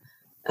income.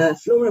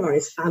 Flora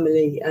Murray's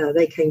family,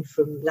 they came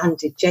from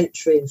landed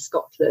gentry in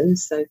Scotland,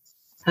 so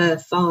her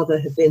father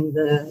had been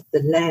the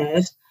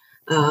laird.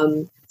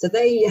 So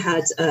they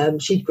had,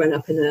 she'd grown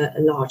up in a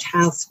large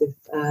house with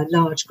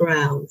large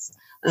grounds,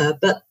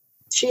 but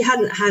she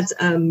hadn't had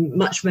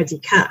much ready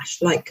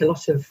cash, like a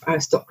lot of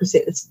aristocracy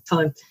at the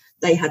time.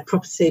 They had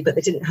property, but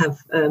they didn't have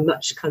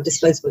much kind of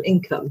disposable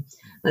income.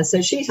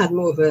 So she'd had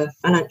more of a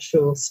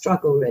financial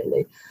struggle,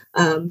 really.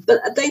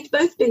 But they'd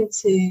both been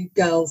to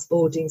girls'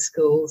 boarding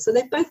schools, so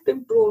they'd both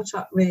been brought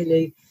up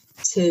really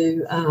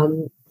to,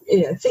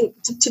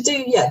 to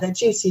do their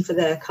duty for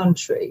their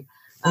country.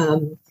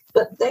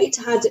 But they'd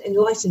had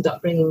enlightened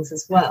upbringings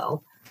as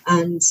well,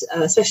 and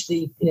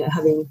especially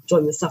having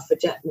joined the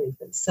suffragette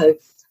movement. So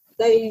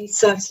they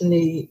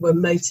certainly were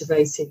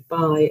motivated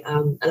by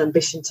an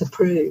ambition to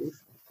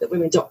prove that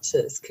women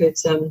doctors could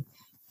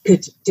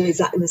do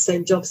exactly the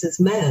same jobs as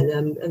men.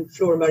 And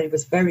Flora Murray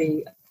was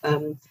very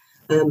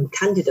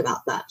candid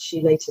about that.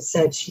 She later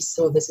said she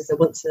saw this as a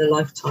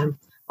once-in-a-lifetime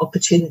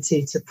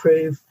opportunity to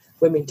prove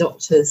women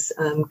doctors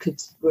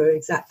were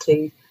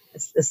exactly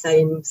the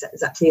same,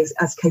 exactly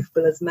as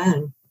capable as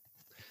men.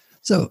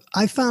 So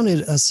I found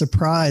it a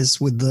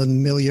surprise with the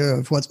milieu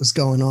of what was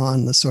going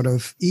on. The sort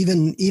of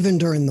even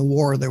during the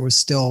war, there was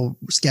still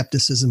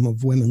skepticism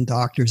of women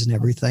doctors and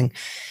everything.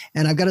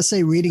 And I've got to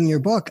say, reading your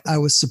book, I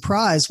was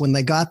surprised when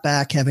they got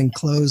back, having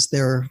closed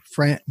their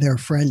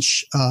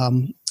French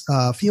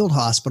field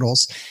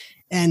hospitals,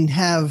 and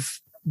have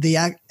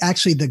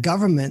the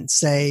government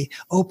say,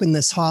 open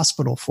this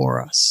hospital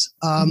for us.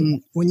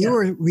 When you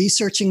were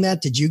researching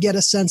that, did you get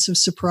a sense of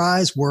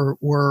surprise? Were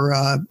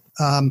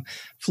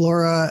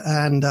Flora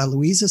and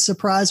Louisa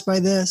surprised by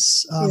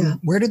this?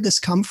 Where did this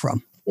come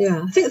from?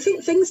 Yeah, I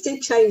think things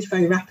did change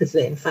very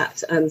rapidly, in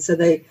fact. So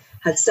they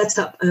had set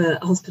up the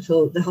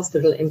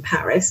hospital in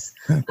Paris.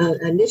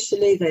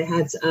 Initially, they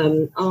had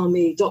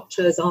army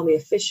doctors, army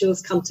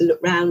officials come to look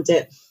round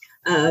it,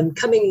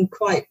 coming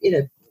quite,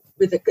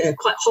 with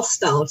quite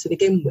hostile to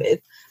begin with,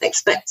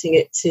 expecting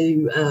it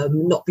to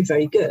not be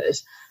very good.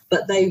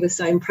 But they were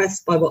so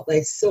impressed by what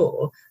they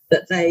saw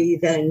that they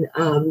then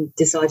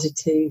decided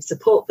to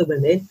support the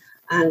women.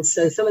 And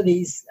so some of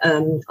these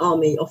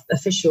army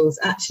officials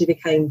actually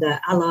became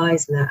their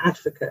allies and their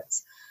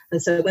advocates.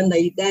 And so when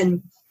they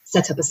then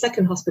set up a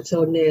second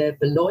hospital near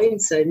Boulogne,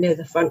 so near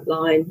the front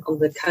line on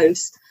the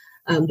coast,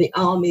 the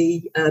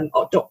army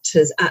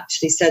doctors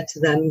actually said to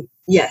them,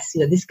 yes,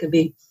 this can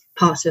be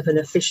part of an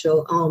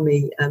official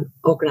army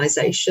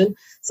organisation.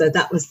 So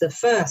that was the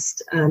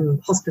first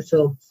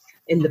hospital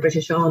in the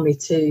British Army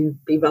to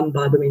be run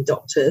by women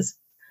doctors.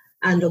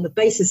 And on the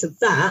basis of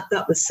that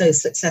was so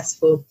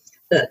successful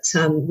that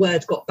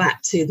word got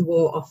back to the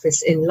War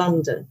Office in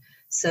London.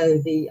 So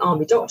the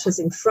army doctors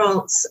in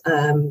France,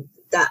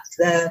 that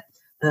their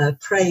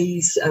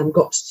praise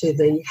got to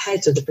the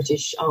head of the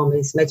British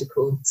Army's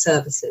medical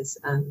services,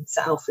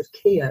 Sir Alfred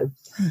Keogh.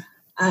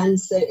 And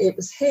so it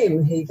was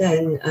him who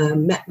then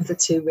met with the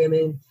two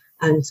women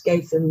and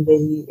gave them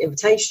the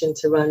invitation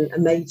to run a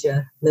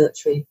major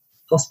military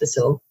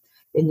hospital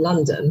in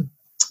London.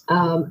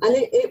 And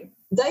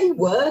they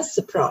were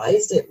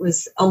surprised. It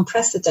was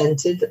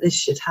unprecedented that this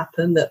should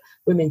happen, that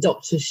women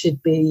doctors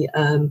should be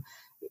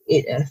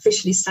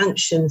officially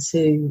sanctioned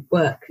to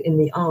work in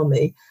the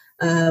army.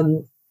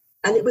 And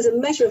it was a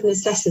measure of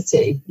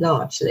necessity,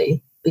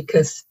 largely,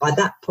 because by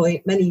that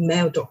point, many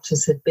male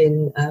doctors had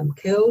been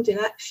killed in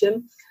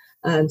action.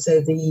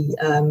 So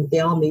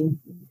the army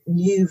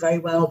knew very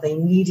well they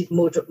needed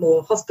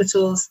more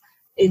hospitals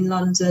in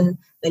London.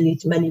 They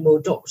needed many more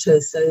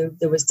doctors. So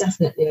there was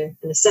definitely a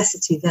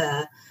necessity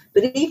there.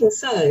 But even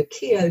so,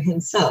 Keogh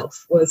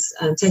himself was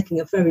taking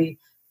a very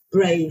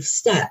brave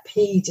step.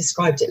 He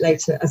described it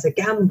later as a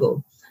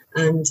gamble.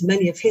 And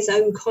many of his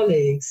own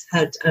colleagues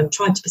had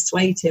tried to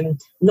persuade him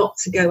not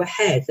to go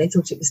ahead. They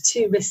thought it was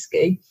too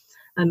risky.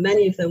 And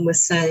many of them were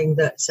saying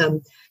that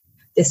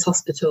this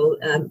hospital,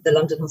 the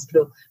London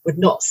hospital, would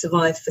not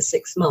survive for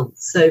 6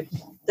 months. So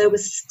there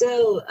was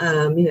still,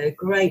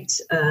 great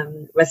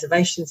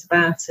reservations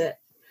about it.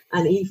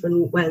 And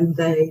even when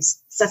they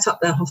set up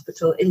their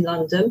hospital in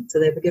London, so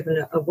they were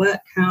given a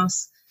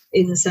workhouse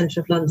in the centre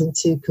of London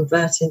to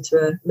convert into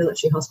a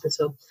military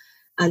hospital.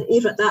 And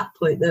even at that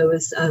point, there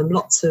was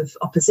lots of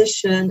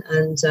opposition,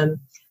 and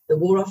the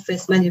War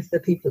Office, many of the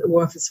people at the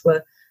War Office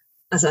were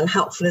as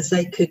unhelpful as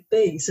they could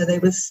be. So they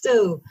were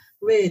still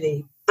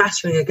really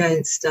battering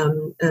against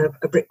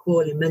a brick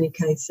wall in many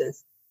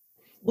cases.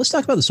 Let's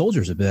talk about the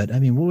soldiers a bit. I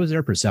mean, what was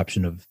their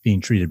perception of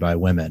being treated by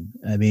women?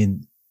 I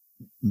mean,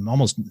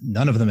 almost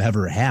none of them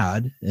ever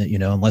had,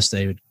 unless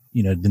they had,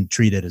 been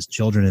treated as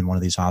children in one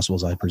of these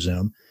hospitals, I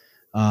presume.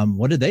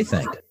 What did they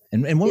think?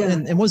 And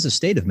what was the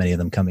state of many of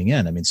them coming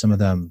in? I mean, some of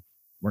them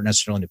weren't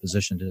necessarily in a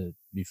position to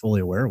be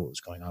fully aware of what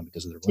was going on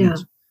because of their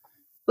wounds. Yeah.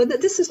 Well,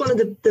 this is one of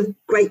the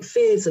great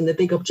fears and the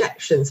big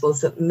objections,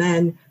 was that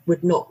men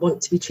would not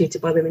want to be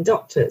treated by women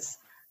doctors,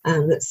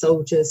 and that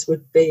soldiers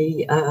would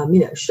be,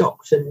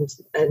 shocked and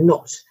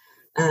not,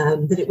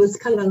 that it was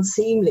kind of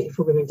unseemly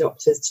for women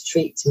doctors to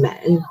treat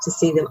men, to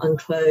see them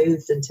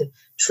unclothed and to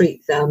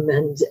treat them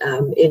and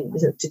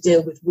to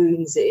deal with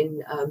wounds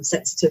in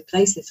sensitive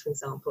places, for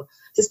example,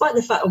 despite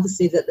the fact,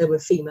 obviously, that there were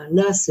female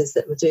nurses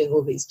that were doing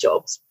all these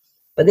jobs.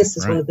 But this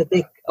was one of the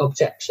big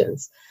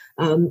objections.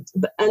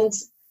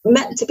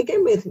 To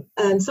begin with,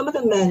 some of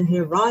the men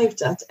who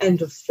arrived at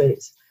Endell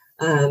Street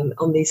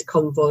on these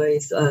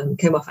convoys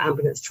came off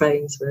ambulance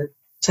trains, were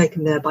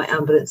taken there by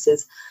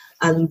ambulances,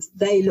 and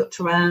they looked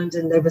around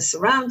and they were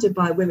surrounded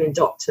by women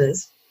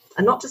doctors,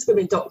 and not just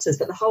women doctors,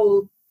 but the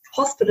whole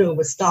hospital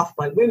was staffed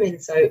by women.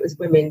 So it was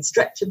women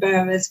stretcher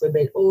bearers,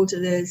 women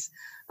orderlies,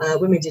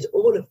 women did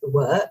all of the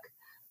work.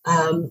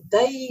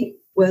 They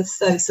were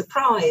so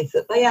surprised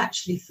that they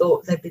actually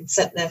thought they'd been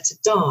sent there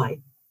to die,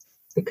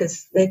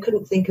 because they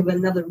couldn't think of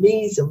another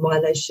reason why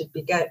they should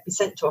be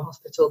sent to a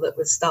hospital that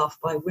was staffed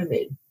by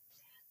women.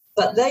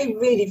 But they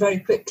really very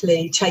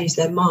quickly changed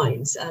their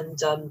minds, and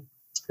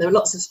there are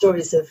lots of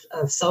stories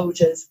of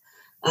soldiers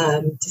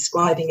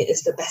describing it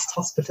as the best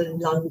hospital in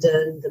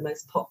London, the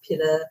most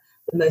popular,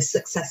 the most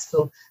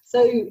successful.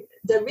 So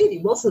there really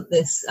wasn't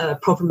this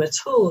problem at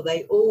all.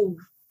 They all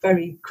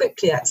very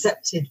quickly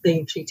accepted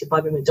being treated by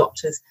women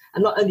doctors,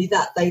 and not only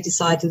that, they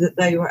decided that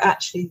they were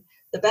actually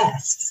the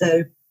best.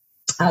 So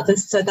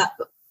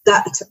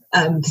that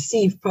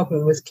perceived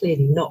problem was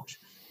clearly not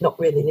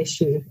really an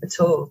issue at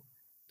all.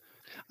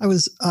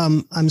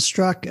 I'm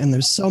struck, and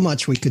there's so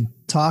much we could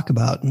talk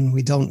about, and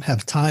we don't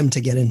have time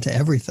to get into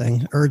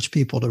everything. Urge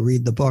people to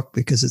read the book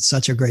because it's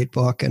such a great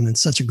book and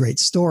it's such a great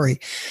story.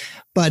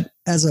 But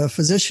as a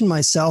physician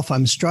myself,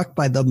 I'm struck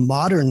by the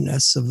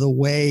modernness of the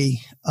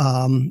way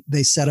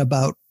they set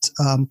about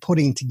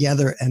putting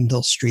together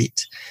Endell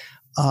Street.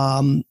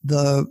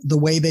 The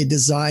way they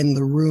designed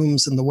the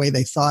rooms and the way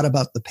they thought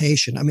about the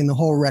patient. I mean, the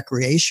whole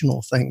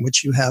recreational thing,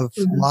 which you have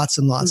lots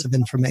and lots of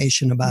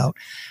information about.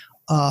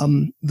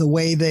 The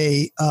way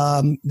they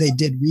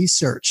did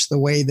research, the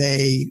way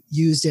they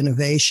used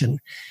innovation.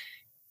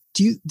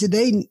 Did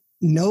they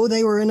know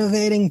they were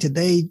innovating? Did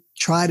they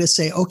try to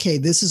say, okay,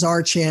 this is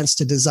our chance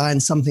to design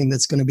something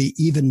that's going to be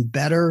even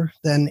better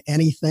than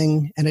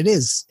anything? And it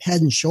is head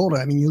and shoulder.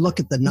 I mean, you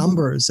look at the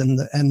numbers, and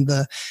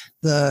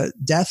the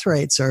death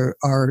rates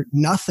are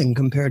nothing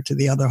compared to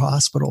the other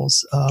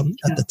hospitals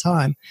at the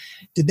time.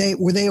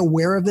 Were they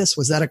aware of this?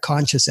 Was that a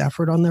conscious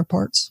effort on their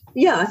parts?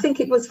 Yeah, I think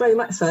it was very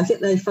much so. I think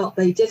they felt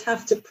they did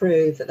have to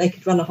prove that they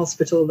could run a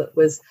hospital that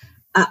was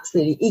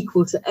absolutely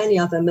equal to any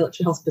other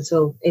military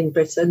hospital in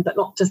Britain, but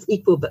not just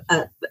equal, but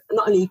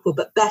not only equal,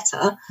 but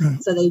better.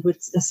 Right.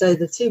 So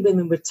the two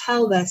women would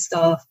tell their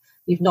staff,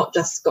 you've not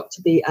just got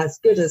to be as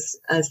good as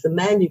the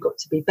men, you've got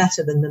to be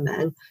better than the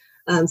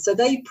men. So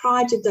they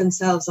prided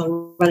themselves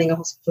on running a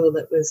hospital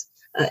that was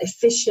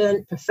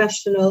efficient,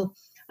 professional,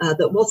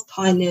 that was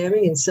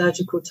pioneering in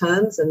surgical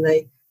terms, and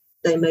they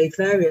made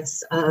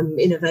various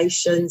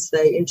innovations.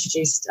 They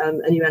introduced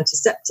a new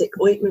antiseptic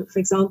ointment, for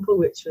example,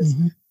 which was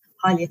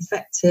highly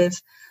effective.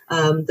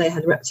 They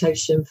had a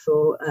reputation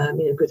for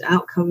good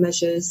outcome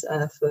measures,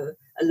 for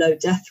a low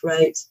death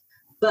rate.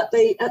 But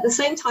they, at the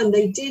same time,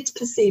 they did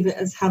perceive it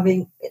as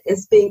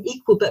being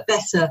equal but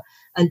better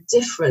and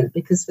different,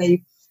 because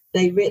they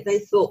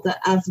thought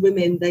that as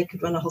women they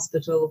could run a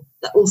hospital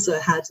that also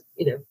had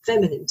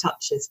feminine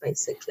touches,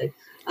 basically.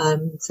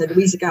 So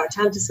Louisa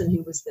Garrett-Anderson,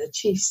 who was the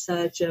chief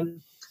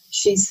surgeon,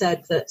 she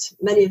said that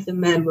many of the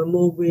men were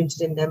more wounded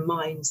in their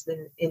minds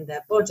than in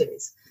their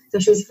bodies. So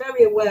she was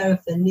very aware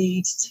of the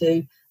need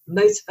to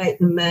motivate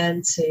the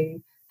men,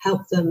 to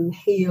help them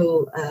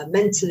heal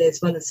mentally as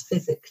well as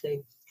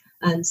physically.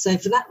 And so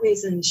for that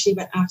reason, she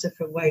went out of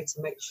her way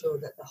to make sure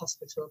that the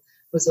hospital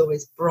was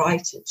always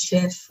bright and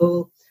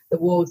cheerful. The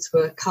wards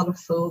were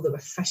colourful, there were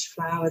fresh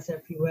flowers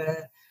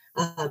everywhere,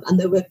 and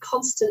there were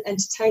constant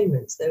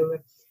entertainments. There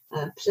were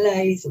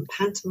plays and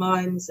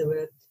pantomimes, there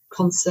were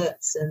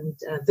concerts and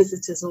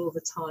visitors all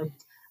the time.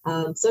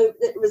 So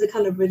it was a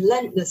kind of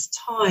relentless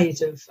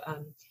tide of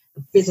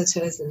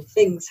visitors and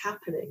things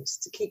happening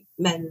to keep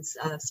men's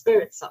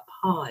spirits up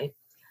high.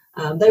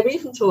 They were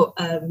even taught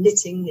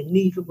knitting and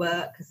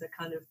needlework as a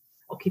kind of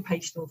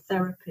occupational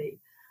therapy.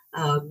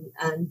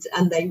 And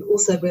they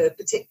also were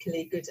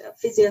particularly good at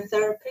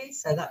physiotherapy,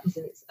 so that was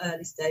in its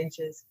early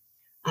stages,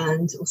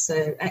 and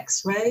also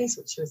X-rays,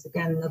 which was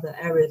again another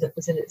area that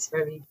was in its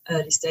very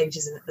early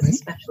stages as a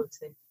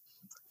specialty.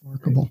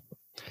 Remarkable.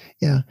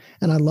 Yeah.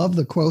 And I love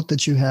the quote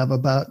that you have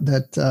about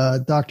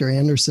that Dr.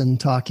 Anderson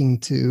talking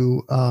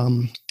to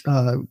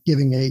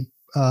giving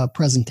a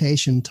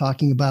presentation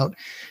talking about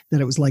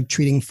that it was like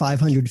treating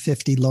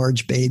 550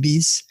 large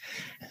babies.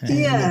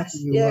 Yes.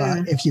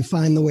 If you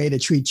find the way to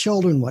treat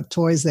children, what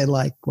toys they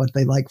like, what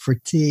they like for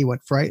tea,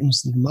 what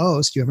frightens them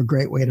most, you have a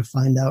great way to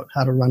find out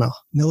how to run a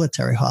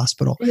military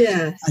hospital.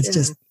 Yes. It's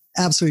just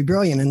absolutely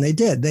brilliant. And they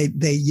did.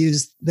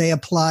 They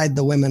applied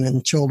the women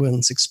and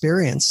children's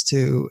experience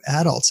to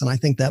adults. And I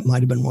think that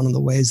might have been one of the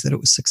ways that it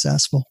was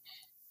successful.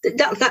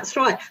 That's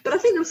right. But I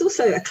think there was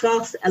also a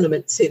class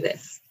element to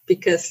this,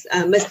 because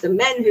most of the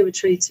men who were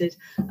treated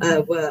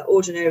were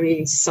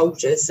ordinary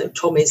soldiers, so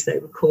Tommies they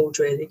were called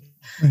really.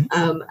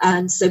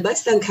 And so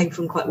most of them came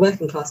from quite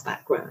working class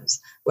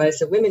backgrounds, whereas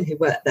the women who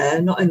worked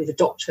there, not only the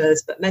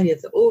doctors, but many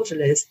of the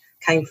orderlies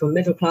came from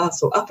middle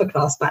class or upper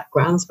class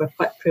backgrounds, were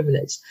quite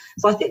privileged.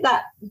 So I think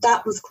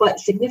that was quite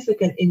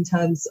significant in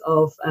terms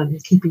of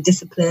keeping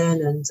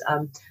discipline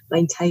and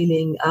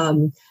maintaining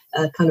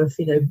kind of,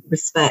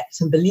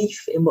 respect and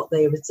belief in what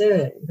they were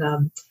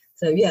doing.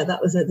 So yeah,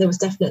 there was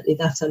definitely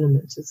that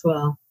element as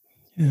well.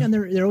 Yeah, and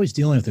they're always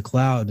dealing with the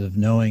cloud of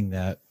knowing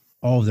that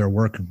all of their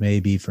work may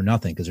be for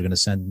nothing because they're going to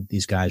send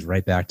these guys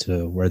right back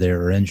to where they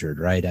were injured,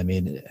 right? I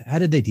mean, how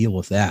did they deal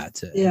with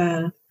that?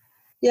 Yeah,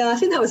 I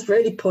think that was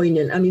really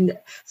poignant. I mean,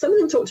 some of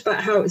them talked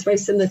about how it was very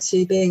similar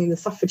to being in the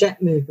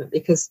suffragette movement,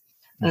 because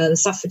the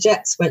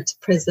suffragettes went to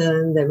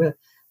prison, they were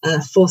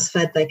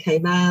force-fed, they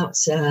came out,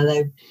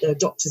 the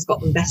doctors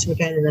got them better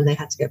again, and then they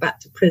had to go back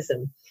to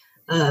prison.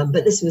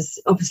 But this was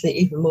obviously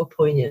even more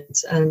poignant.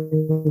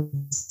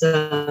 And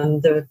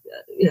there were,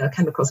 I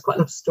came across quite a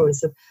lot of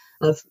stories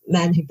of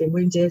men who'd been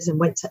wounded and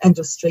went to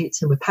Endell Street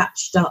and were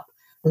patched up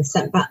and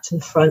sent back to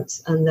the front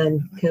and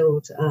then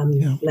killed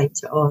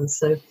later on.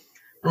 So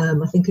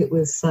I think it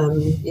was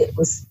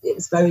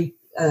very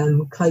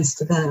close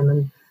to them.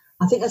 And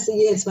I think as the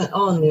years went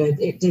on,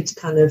 it did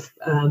kind of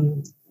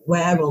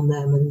wear on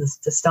them, and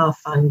the staff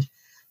found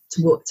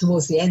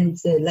towards the end,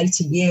 the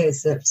later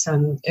years,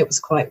 that it was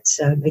quite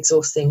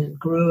exhausting and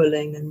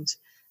grueling and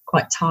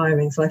quite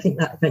tiring. So I think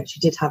that eventually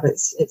did have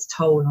its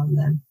toll on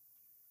them.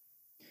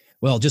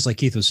 Well, just like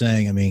Keith was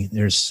saying, I mean,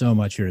 there's so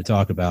much here to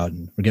talk about,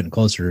 and we're getting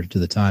closer to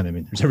the time. I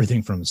mean, there's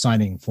everything from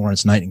signing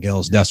Florence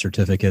Nightingale's death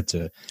certificate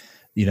to,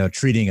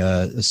 treating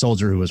a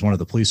soldier who was one of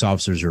the police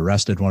officers who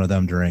arrested one of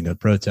them during a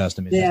protest.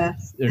 I mean,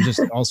 there's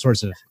just all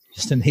sorts of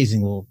just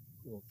amazing little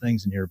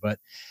things in here. But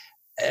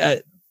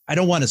I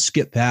don't want to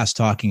skip past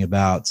talking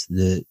about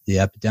the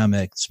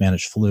epidemic, the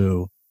Spanish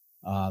flu.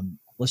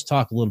 Let's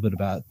talk a little bit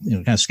about,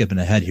 kind of skipping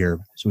ahead here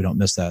so we don't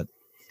miss that,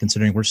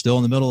 considering we're still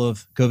in the middle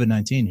of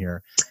COVID-19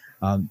 here.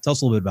 Tell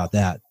us a little bit about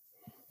that,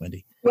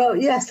 Wendy. Well,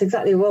 yes,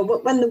 exactly. Well,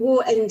 when the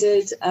war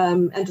ended,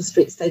 Endell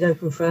Street stayed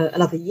open for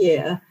another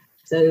year.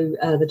 So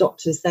the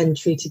doctors then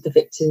treated the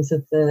victims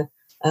of the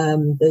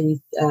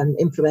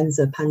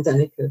influenza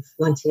pandemic of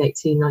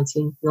 1918,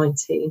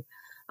 1919.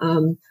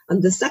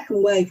 And the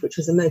second wave, which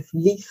was the most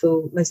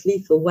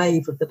lethal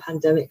wave of the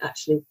pandemic,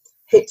 actually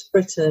hit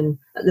Britain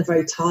at the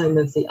very time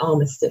of the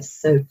armistice.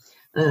 So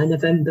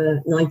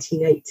November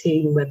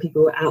 1918, where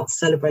people were out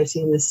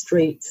celebrating in the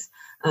streets,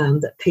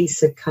 that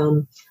peace had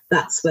come.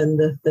 That's when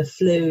the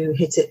flu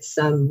hit its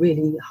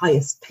really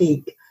highest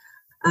peak.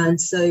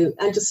 And so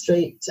Endell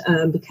Street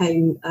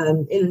became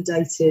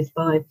inundated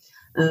by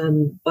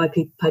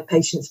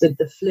patients with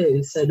the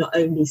flu. So not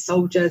only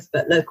soldiers,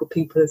 but local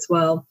people as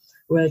well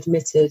were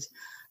admitted.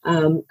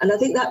 And I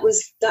think that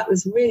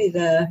was really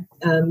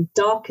the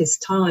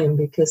darkest time,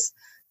 because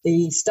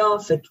the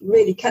staff had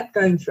really kept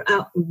going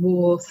throughout the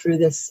war through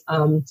this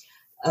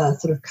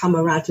sort of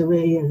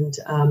camaraderie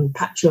and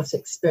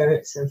patriotic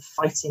spirit of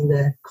fighting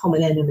the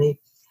common enemy.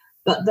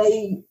 But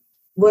they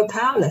were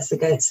powerless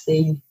against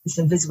this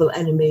invisible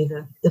enemy,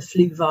 the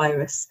flu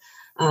virus.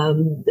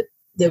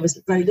 There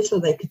was very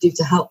little they could do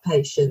to help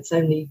patients,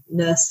 only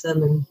nurse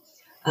them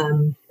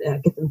and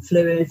give them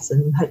fluids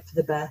and hope for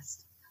the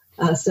best.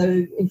 So,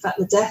 in fact,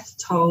 the death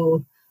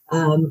toll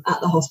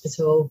at the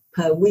hospital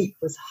per week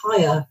was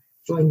higher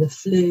during the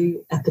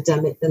flu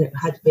epidemic than it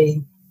had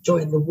been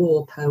during the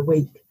war per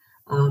week.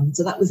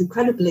 So that was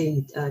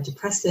incredibly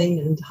depressing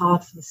and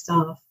hard for the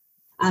staff.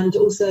 and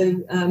also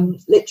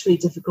literally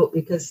difficult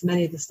because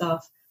many of the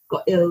staff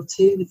got ill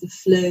too with the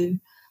flu,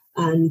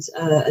 and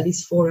at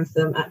least 4 of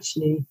them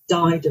actually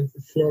died of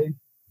the flu.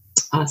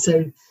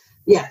 So,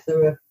 yeah,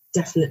 there are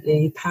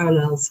definitely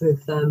parallels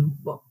with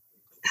what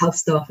health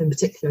staff in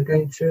particular are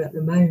going through at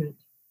the moment.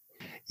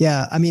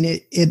 Yeah, I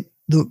mean,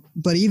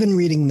 but even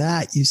reading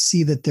that, you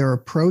see that their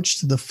approach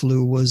to the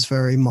flu was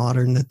very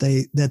modern,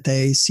 that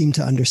they seem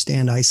to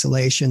understand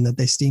isolation, that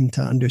they seem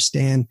to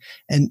understand.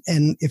 And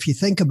if you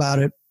think about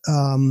it,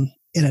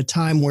 in a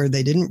time where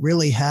they didn't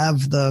really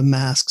have the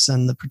masks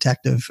and the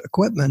protective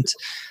equipment,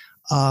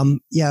 a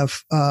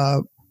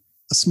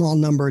small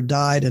number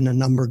died and a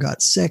number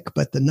got sick,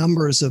 but the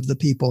numbers of the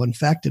people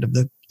infected, of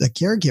the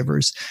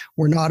caregivers,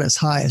 were not as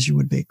high as you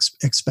would be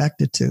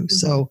expected to. Mm-hmm.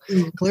 So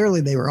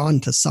clearly they were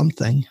on to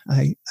something.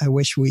 I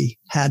wish we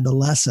had the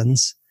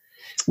lessons,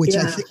 which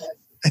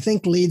I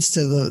think leads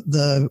to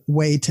the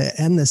way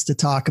to end this, to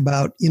talk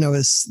about,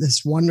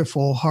 this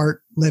wonderful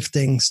heart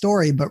lifting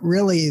story, but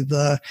really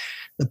the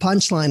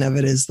punchline of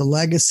it is the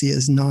legacy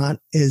is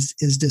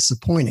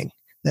disappointing,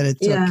 that it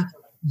took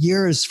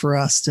years for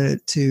us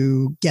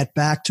to get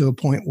back to a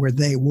point where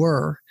they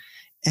were,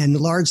 and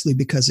largely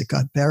because it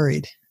got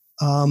buried.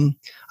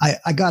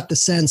 I got the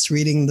sense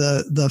reading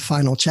the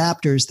final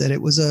chapters that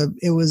it was a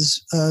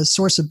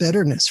source of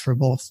bitterness for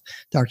both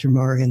Dr.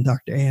 Murray and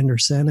Dr.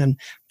 Anderson, and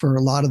for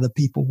a lot of the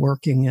people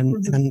working.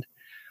 And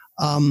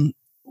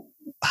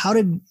how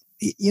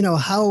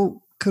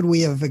could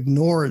we have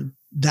ignored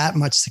that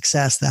much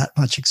success, that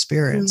much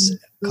experience?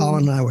 Mm-hmm.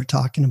 Colin and I were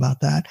talking about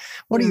that.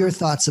 What are your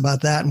thoughts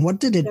about that? And what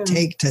did it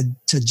take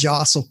to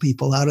jostle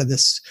people out of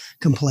this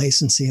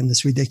complacency and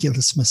this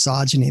ridiculous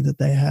misogyny that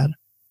they had?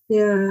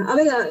 Yeah, I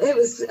mean, it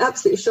was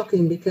absolutely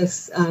shocking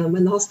because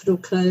when the hospital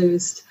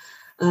closed,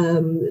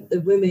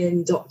 the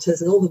women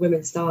doctors and all the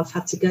women staff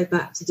had to go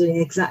back to doing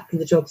exactly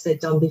the jobs they'd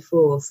done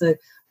before. So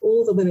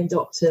all the women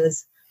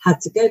doctors had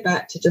to go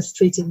back to just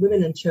treating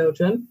women and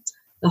children.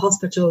 The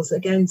hospitals,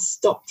 again,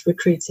 stopped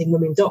recruiting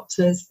women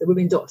doctors. The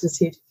women doctors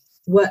who'd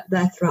worked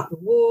there throughout the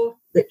war,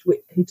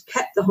 who'd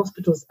kept the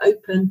hospitals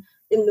open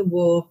in the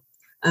war,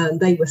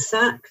 they were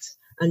sacked,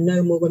 and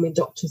no more women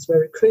doctors were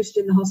recruited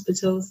in the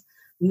hospitals.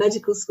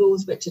 Medical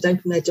schools, which had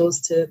opened their doors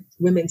to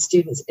women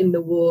students in the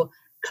war,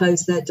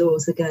 closed their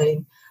doors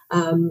again.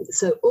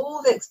 So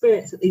all the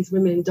experience that these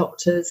women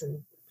doctors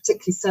and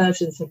particularly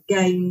surgeons had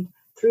gained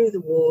through the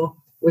war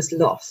was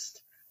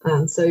lost.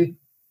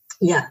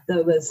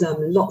 There was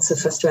lots of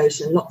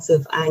frustration, lots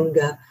of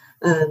anger.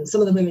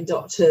 Some of the women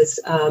doctors,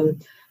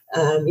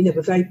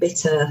 were very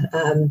bitter.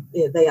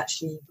 They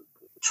actually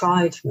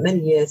tried for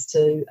many years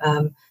to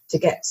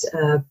get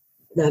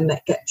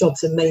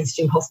jobs in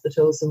mainstream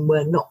hospitals and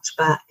were knocked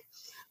back.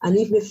 And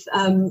even if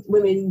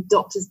women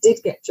doctors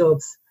did get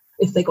jobs,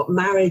 if they got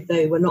married,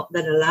 they were not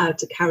then allowed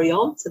to carry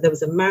on. So there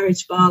was a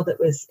marriage bar that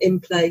was in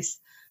place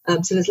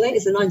till as late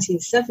as the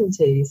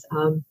 1970s.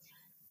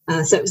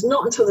 So it was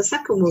not until the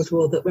Second World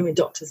War that women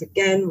doctors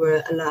again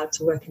were allowed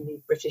to work in the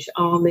British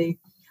Army.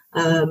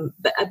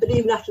 But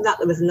even after that,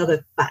 there was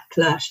another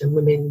backlash and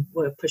women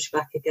were pushed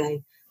back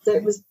again. So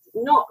it was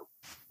not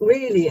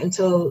really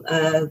until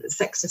the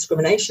Sex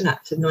Discrimination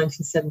Act of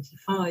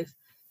 1975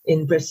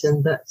 in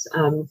Britain that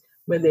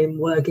women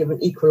were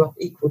given equal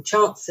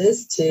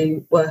chances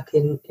to work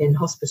in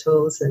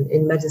hospitals and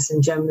in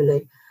medicine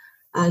generally.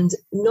 And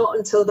not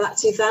until about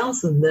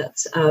 2000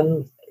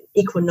 that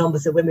equal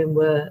numbers of women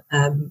were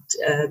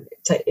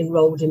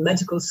enrolled in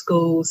medical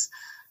schools.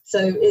 So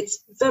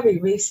it's very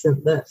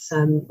recent that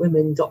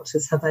women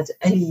doctors have had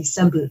any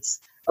semblance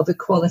of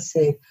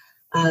equality.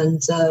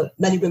 And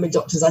many women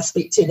doctors I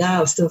speak to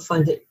now still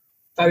find it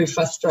very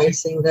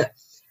frustrating that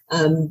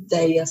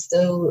they are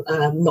still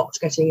not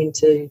getting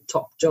into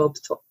top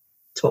jobs,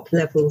 top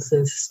levels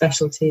of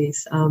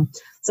specialties.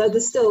 So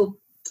there's still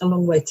a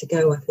long way to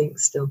go, I think,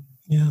 still.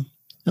 Yeah.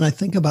 And I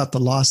think about the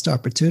lost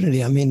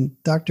opportunity. I mean,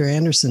 Dr.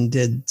 Anderson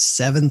did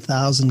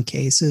 7,000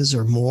 cases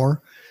or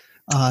more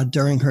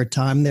during her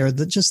time there.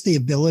 Just the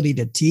ability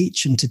to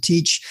teach and to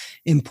teach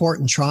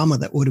important trauma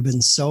that would have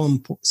been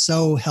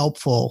so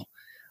helpful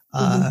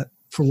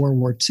for World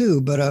War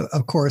II. But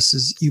of course,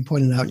 as you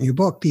pointed out in your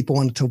book, people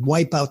wanted to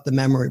wipe out the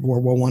memory of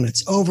World War I.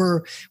 It's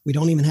over. We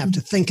don't even have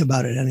to think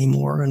about it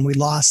anymore. And we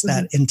lost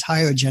that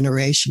entire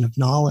generation of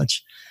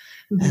knowledge.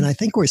 And I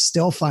think we're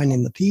still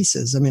finding the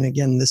pieces. I mean,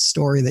 again, this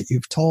story that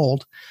you've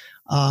told,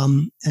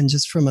 and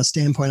just from a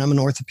standpoint, I'm an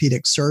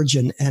orthopedic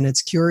surgeon, and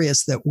it's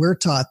curious that we're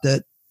taught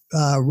that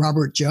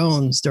Robert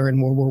Jones during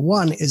World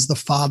War I is the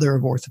father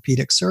of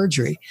orthopedic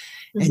surgery.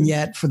 And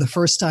yet, for the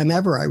first time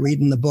ever, I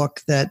read in the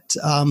book that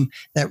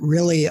that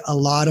really a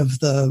lot of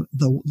the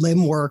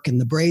limb work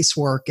and the brace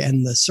work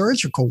and the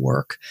surgical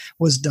work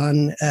was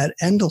done at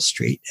Endell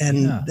Street.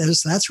 And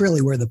that's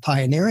really where the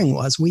pioneering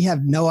was. We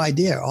have no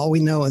idea. All we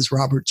know is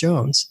Robert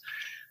Jones.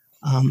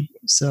 I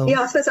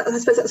suppose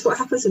that's what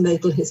happens in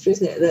medical history,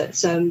 isn't it? That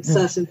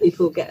certain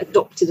people get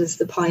adopted as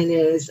the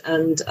pioneers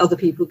and other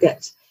people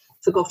get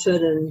forgotten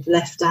and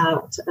left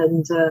out.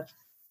 And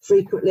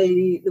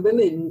frequently the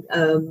women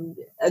are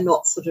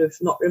not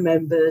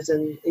remembered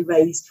and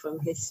erased from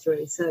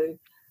history. So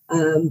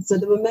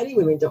there were many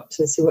women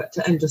doctors who worked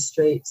at Endell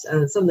Street.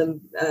 Some of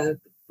them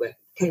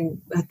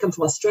had come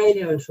from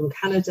Australia and from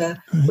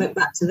Canada, went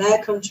back to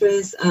their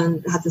countries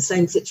and had the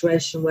same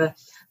situation where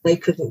they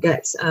couldn't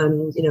get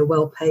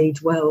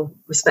well-paid,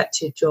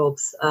 well-respected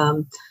jobs.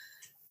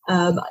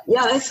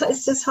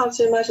 It's just hard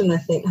to imagine, I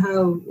think,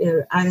 how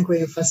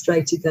angry and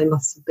frustrated they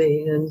must have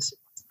been and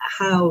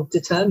how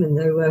determined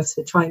they were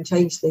to try and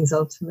change things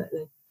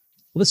ultimately.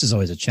 Well, this is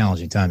always a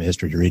challenging time in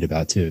history to read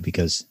about, too,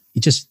 because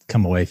you just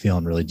come away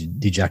feeling really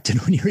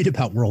dejected when you read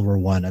about World War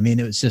I. I mean,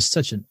 it was just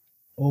such an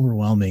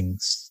overwhelming,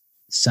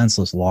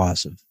 senseless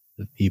loss of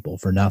people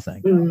for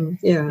nothing.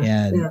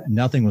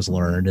 Nothing was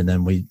learned. And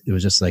then it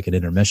was just like an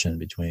intermission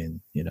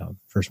between,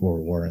 First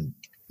World War and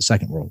the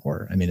Second World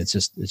War. I mean, it's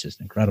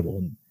just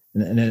incredible.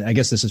 And I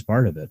guess this is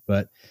part of it.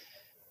 But,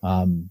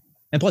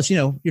 and plus,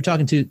 you're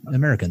talking to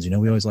Americans,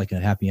 we always like a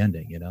happy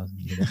ending,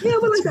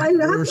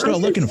 we're still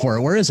looking for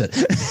it. Where is it?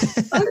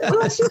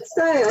 I should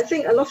say, I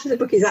think a lot of the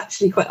book is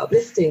actually quite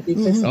uplifting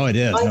because it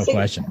is, no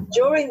question.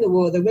 During the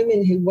war, the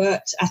women who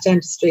worked at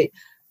Endell Street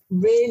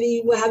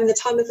really were having the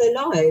time of their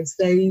lives.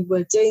 They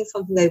were doing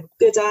something they were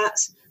good at,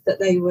 that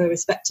they were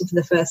respected for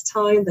the first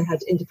time. They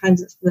had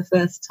independence for the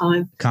first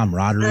time.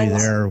 Camaraderie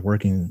there,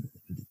 working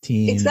with the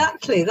team.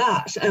 Exactly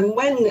that. And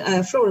when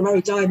Flora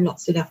Murray died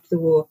not soon after the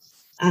war,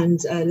 and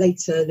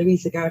later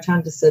Louisa Garrett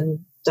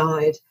Anderson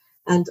died,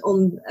 and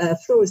on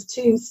Flora's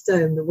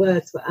tombstone, the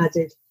words were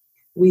added,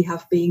 "We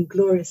have been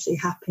gloriously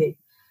happy."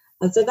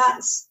 And so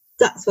that's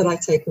what I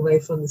take away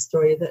from the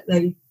story, that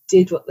they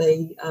did what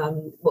they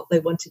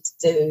wanted to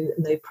do,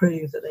 and they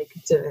proved that they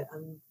could do it,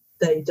 and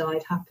they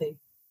died happy.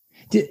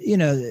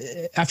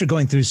 After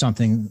going through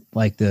something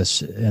like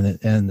this and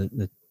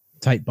the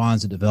tight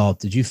bonds that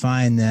developed, did you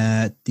find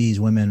that these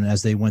women,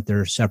 as they went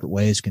their separate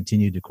ways,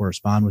 continued to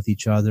correspond with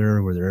each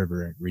other? Were there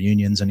ever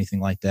reunions,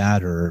 anything like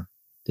that, or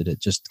did it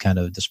just kind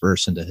of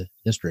disperse into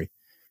history?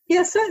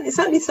 Yeah,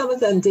 certainly some of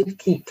them did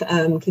keep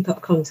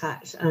up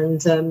contact,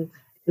 and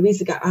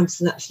Louisa Garrett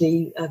Anderson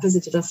actually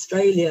visited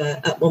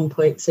Australia at one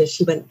point, so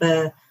she went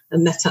there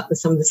and met up with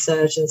some of the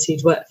surgeons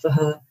who'd worked for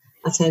her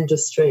at Endell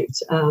Street.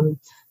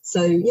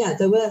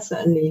 There were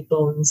certainly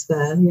bonds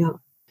there, yeah.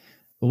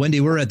 Well, Wendy,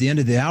 we're at the end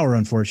of the hour,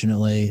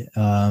 unfortunately.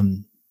 I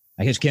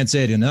guess you can't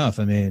say it enough.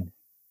 I mean,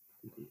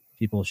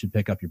 people should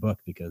pick up your book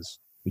because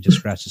we just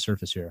scratched the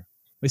surface here.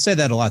 We say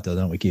that a lot, though,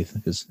 don't we, Keith?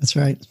 Because that's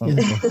right.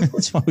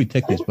 That's why we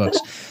pick these books.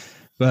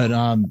 But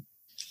I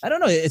don't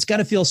know. It's got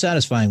to feel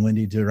satisfying,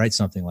 Wendy, to write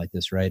something like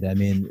this, right? I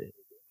mean,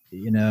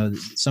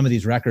 some of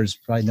these records,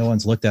 probably no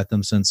one's looked at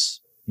them since,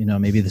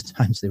 maybe the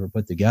times they were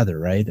put together,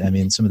 right? I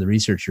mean, some of the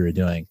research you were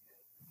doing.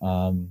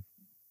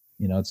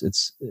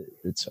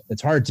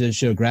 It's hard to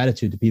show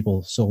gratitude to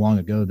people so long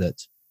ago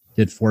that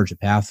did forge a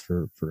path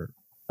for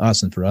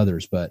us and for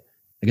others. But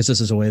I guess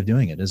this is a way of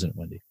doing it, isn't it,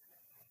 Wendy?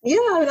 Yeah,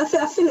 I mean, I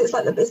feel it's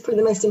probably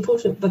the most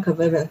important book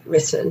I've ever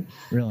written.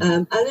 Really?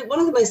 And one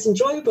of the most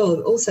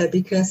enjoyable also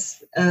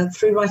because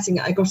through writing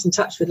it, I got in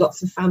touch with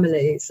lots of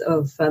families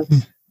of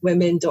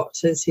women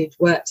doctors who'd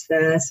worked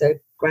there. So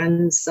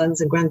grandsons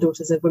and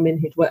granddaughters of women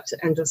who'd worked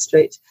at Endell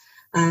Street,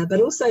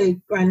 but also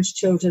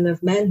grandchildren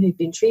of men who'd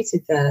been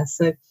treated there.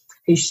 So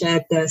who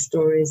shared their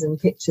stories and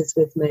pictures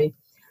with me.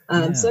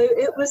 So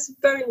it was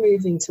very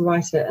moving to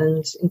write it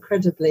and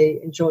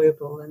incredibly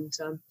enjoyable. And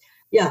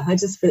I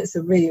just feel it's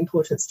a really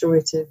important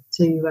story to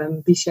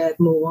be shared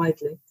more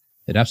widely.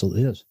 It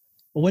absolutely is.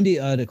 Well, Wendy,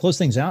 to close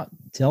things out,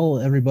 tell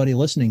everybody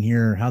listening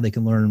here how they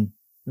can learn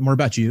more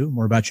about you,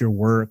 more about your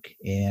work,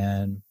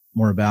 and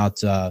more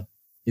about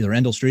either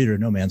Endell Street or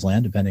No Man's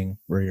Land, depending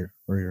where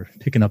you're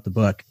picking up the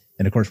book,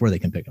 and of course where they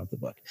can pick up the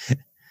book.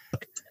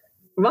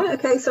 Right.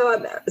 Okay. So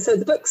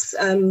the book's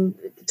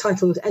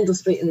titled Endell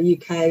Street in the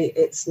UK.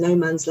 It's No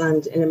Man's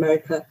Land in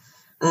America.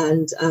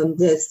 And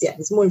there's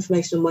more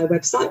information on my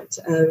website,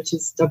 which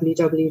is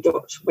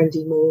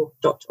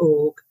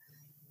www.wendymoore.org.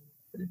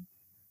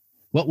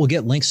 Well, we'll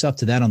get links up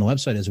to that on the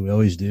website as we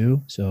always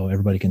do, so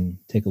everybody can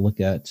take a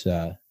look at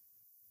it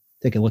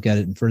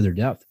in further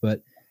depth.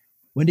 But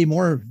Wendy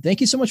Moore,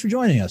 thank you so much for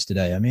joining us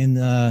today. I mean,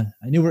 I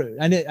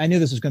knew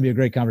this was going to be a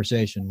great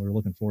conversation. We were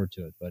looking forward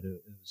to it, but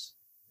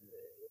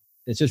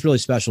it's just really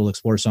special to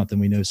explore something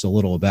we know so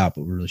little about,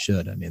 but we really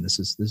should. I mean, this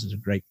is a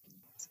great.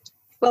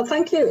 Well,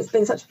 thank you. It's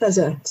been such a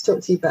pleasure to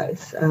talk to you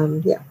both.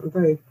 I'm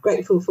very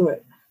grateful for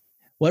it.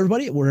 Well,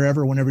 everybody,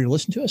 whenever you're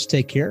listening to us,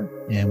 take care,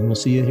 and we will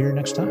see you here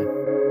next time.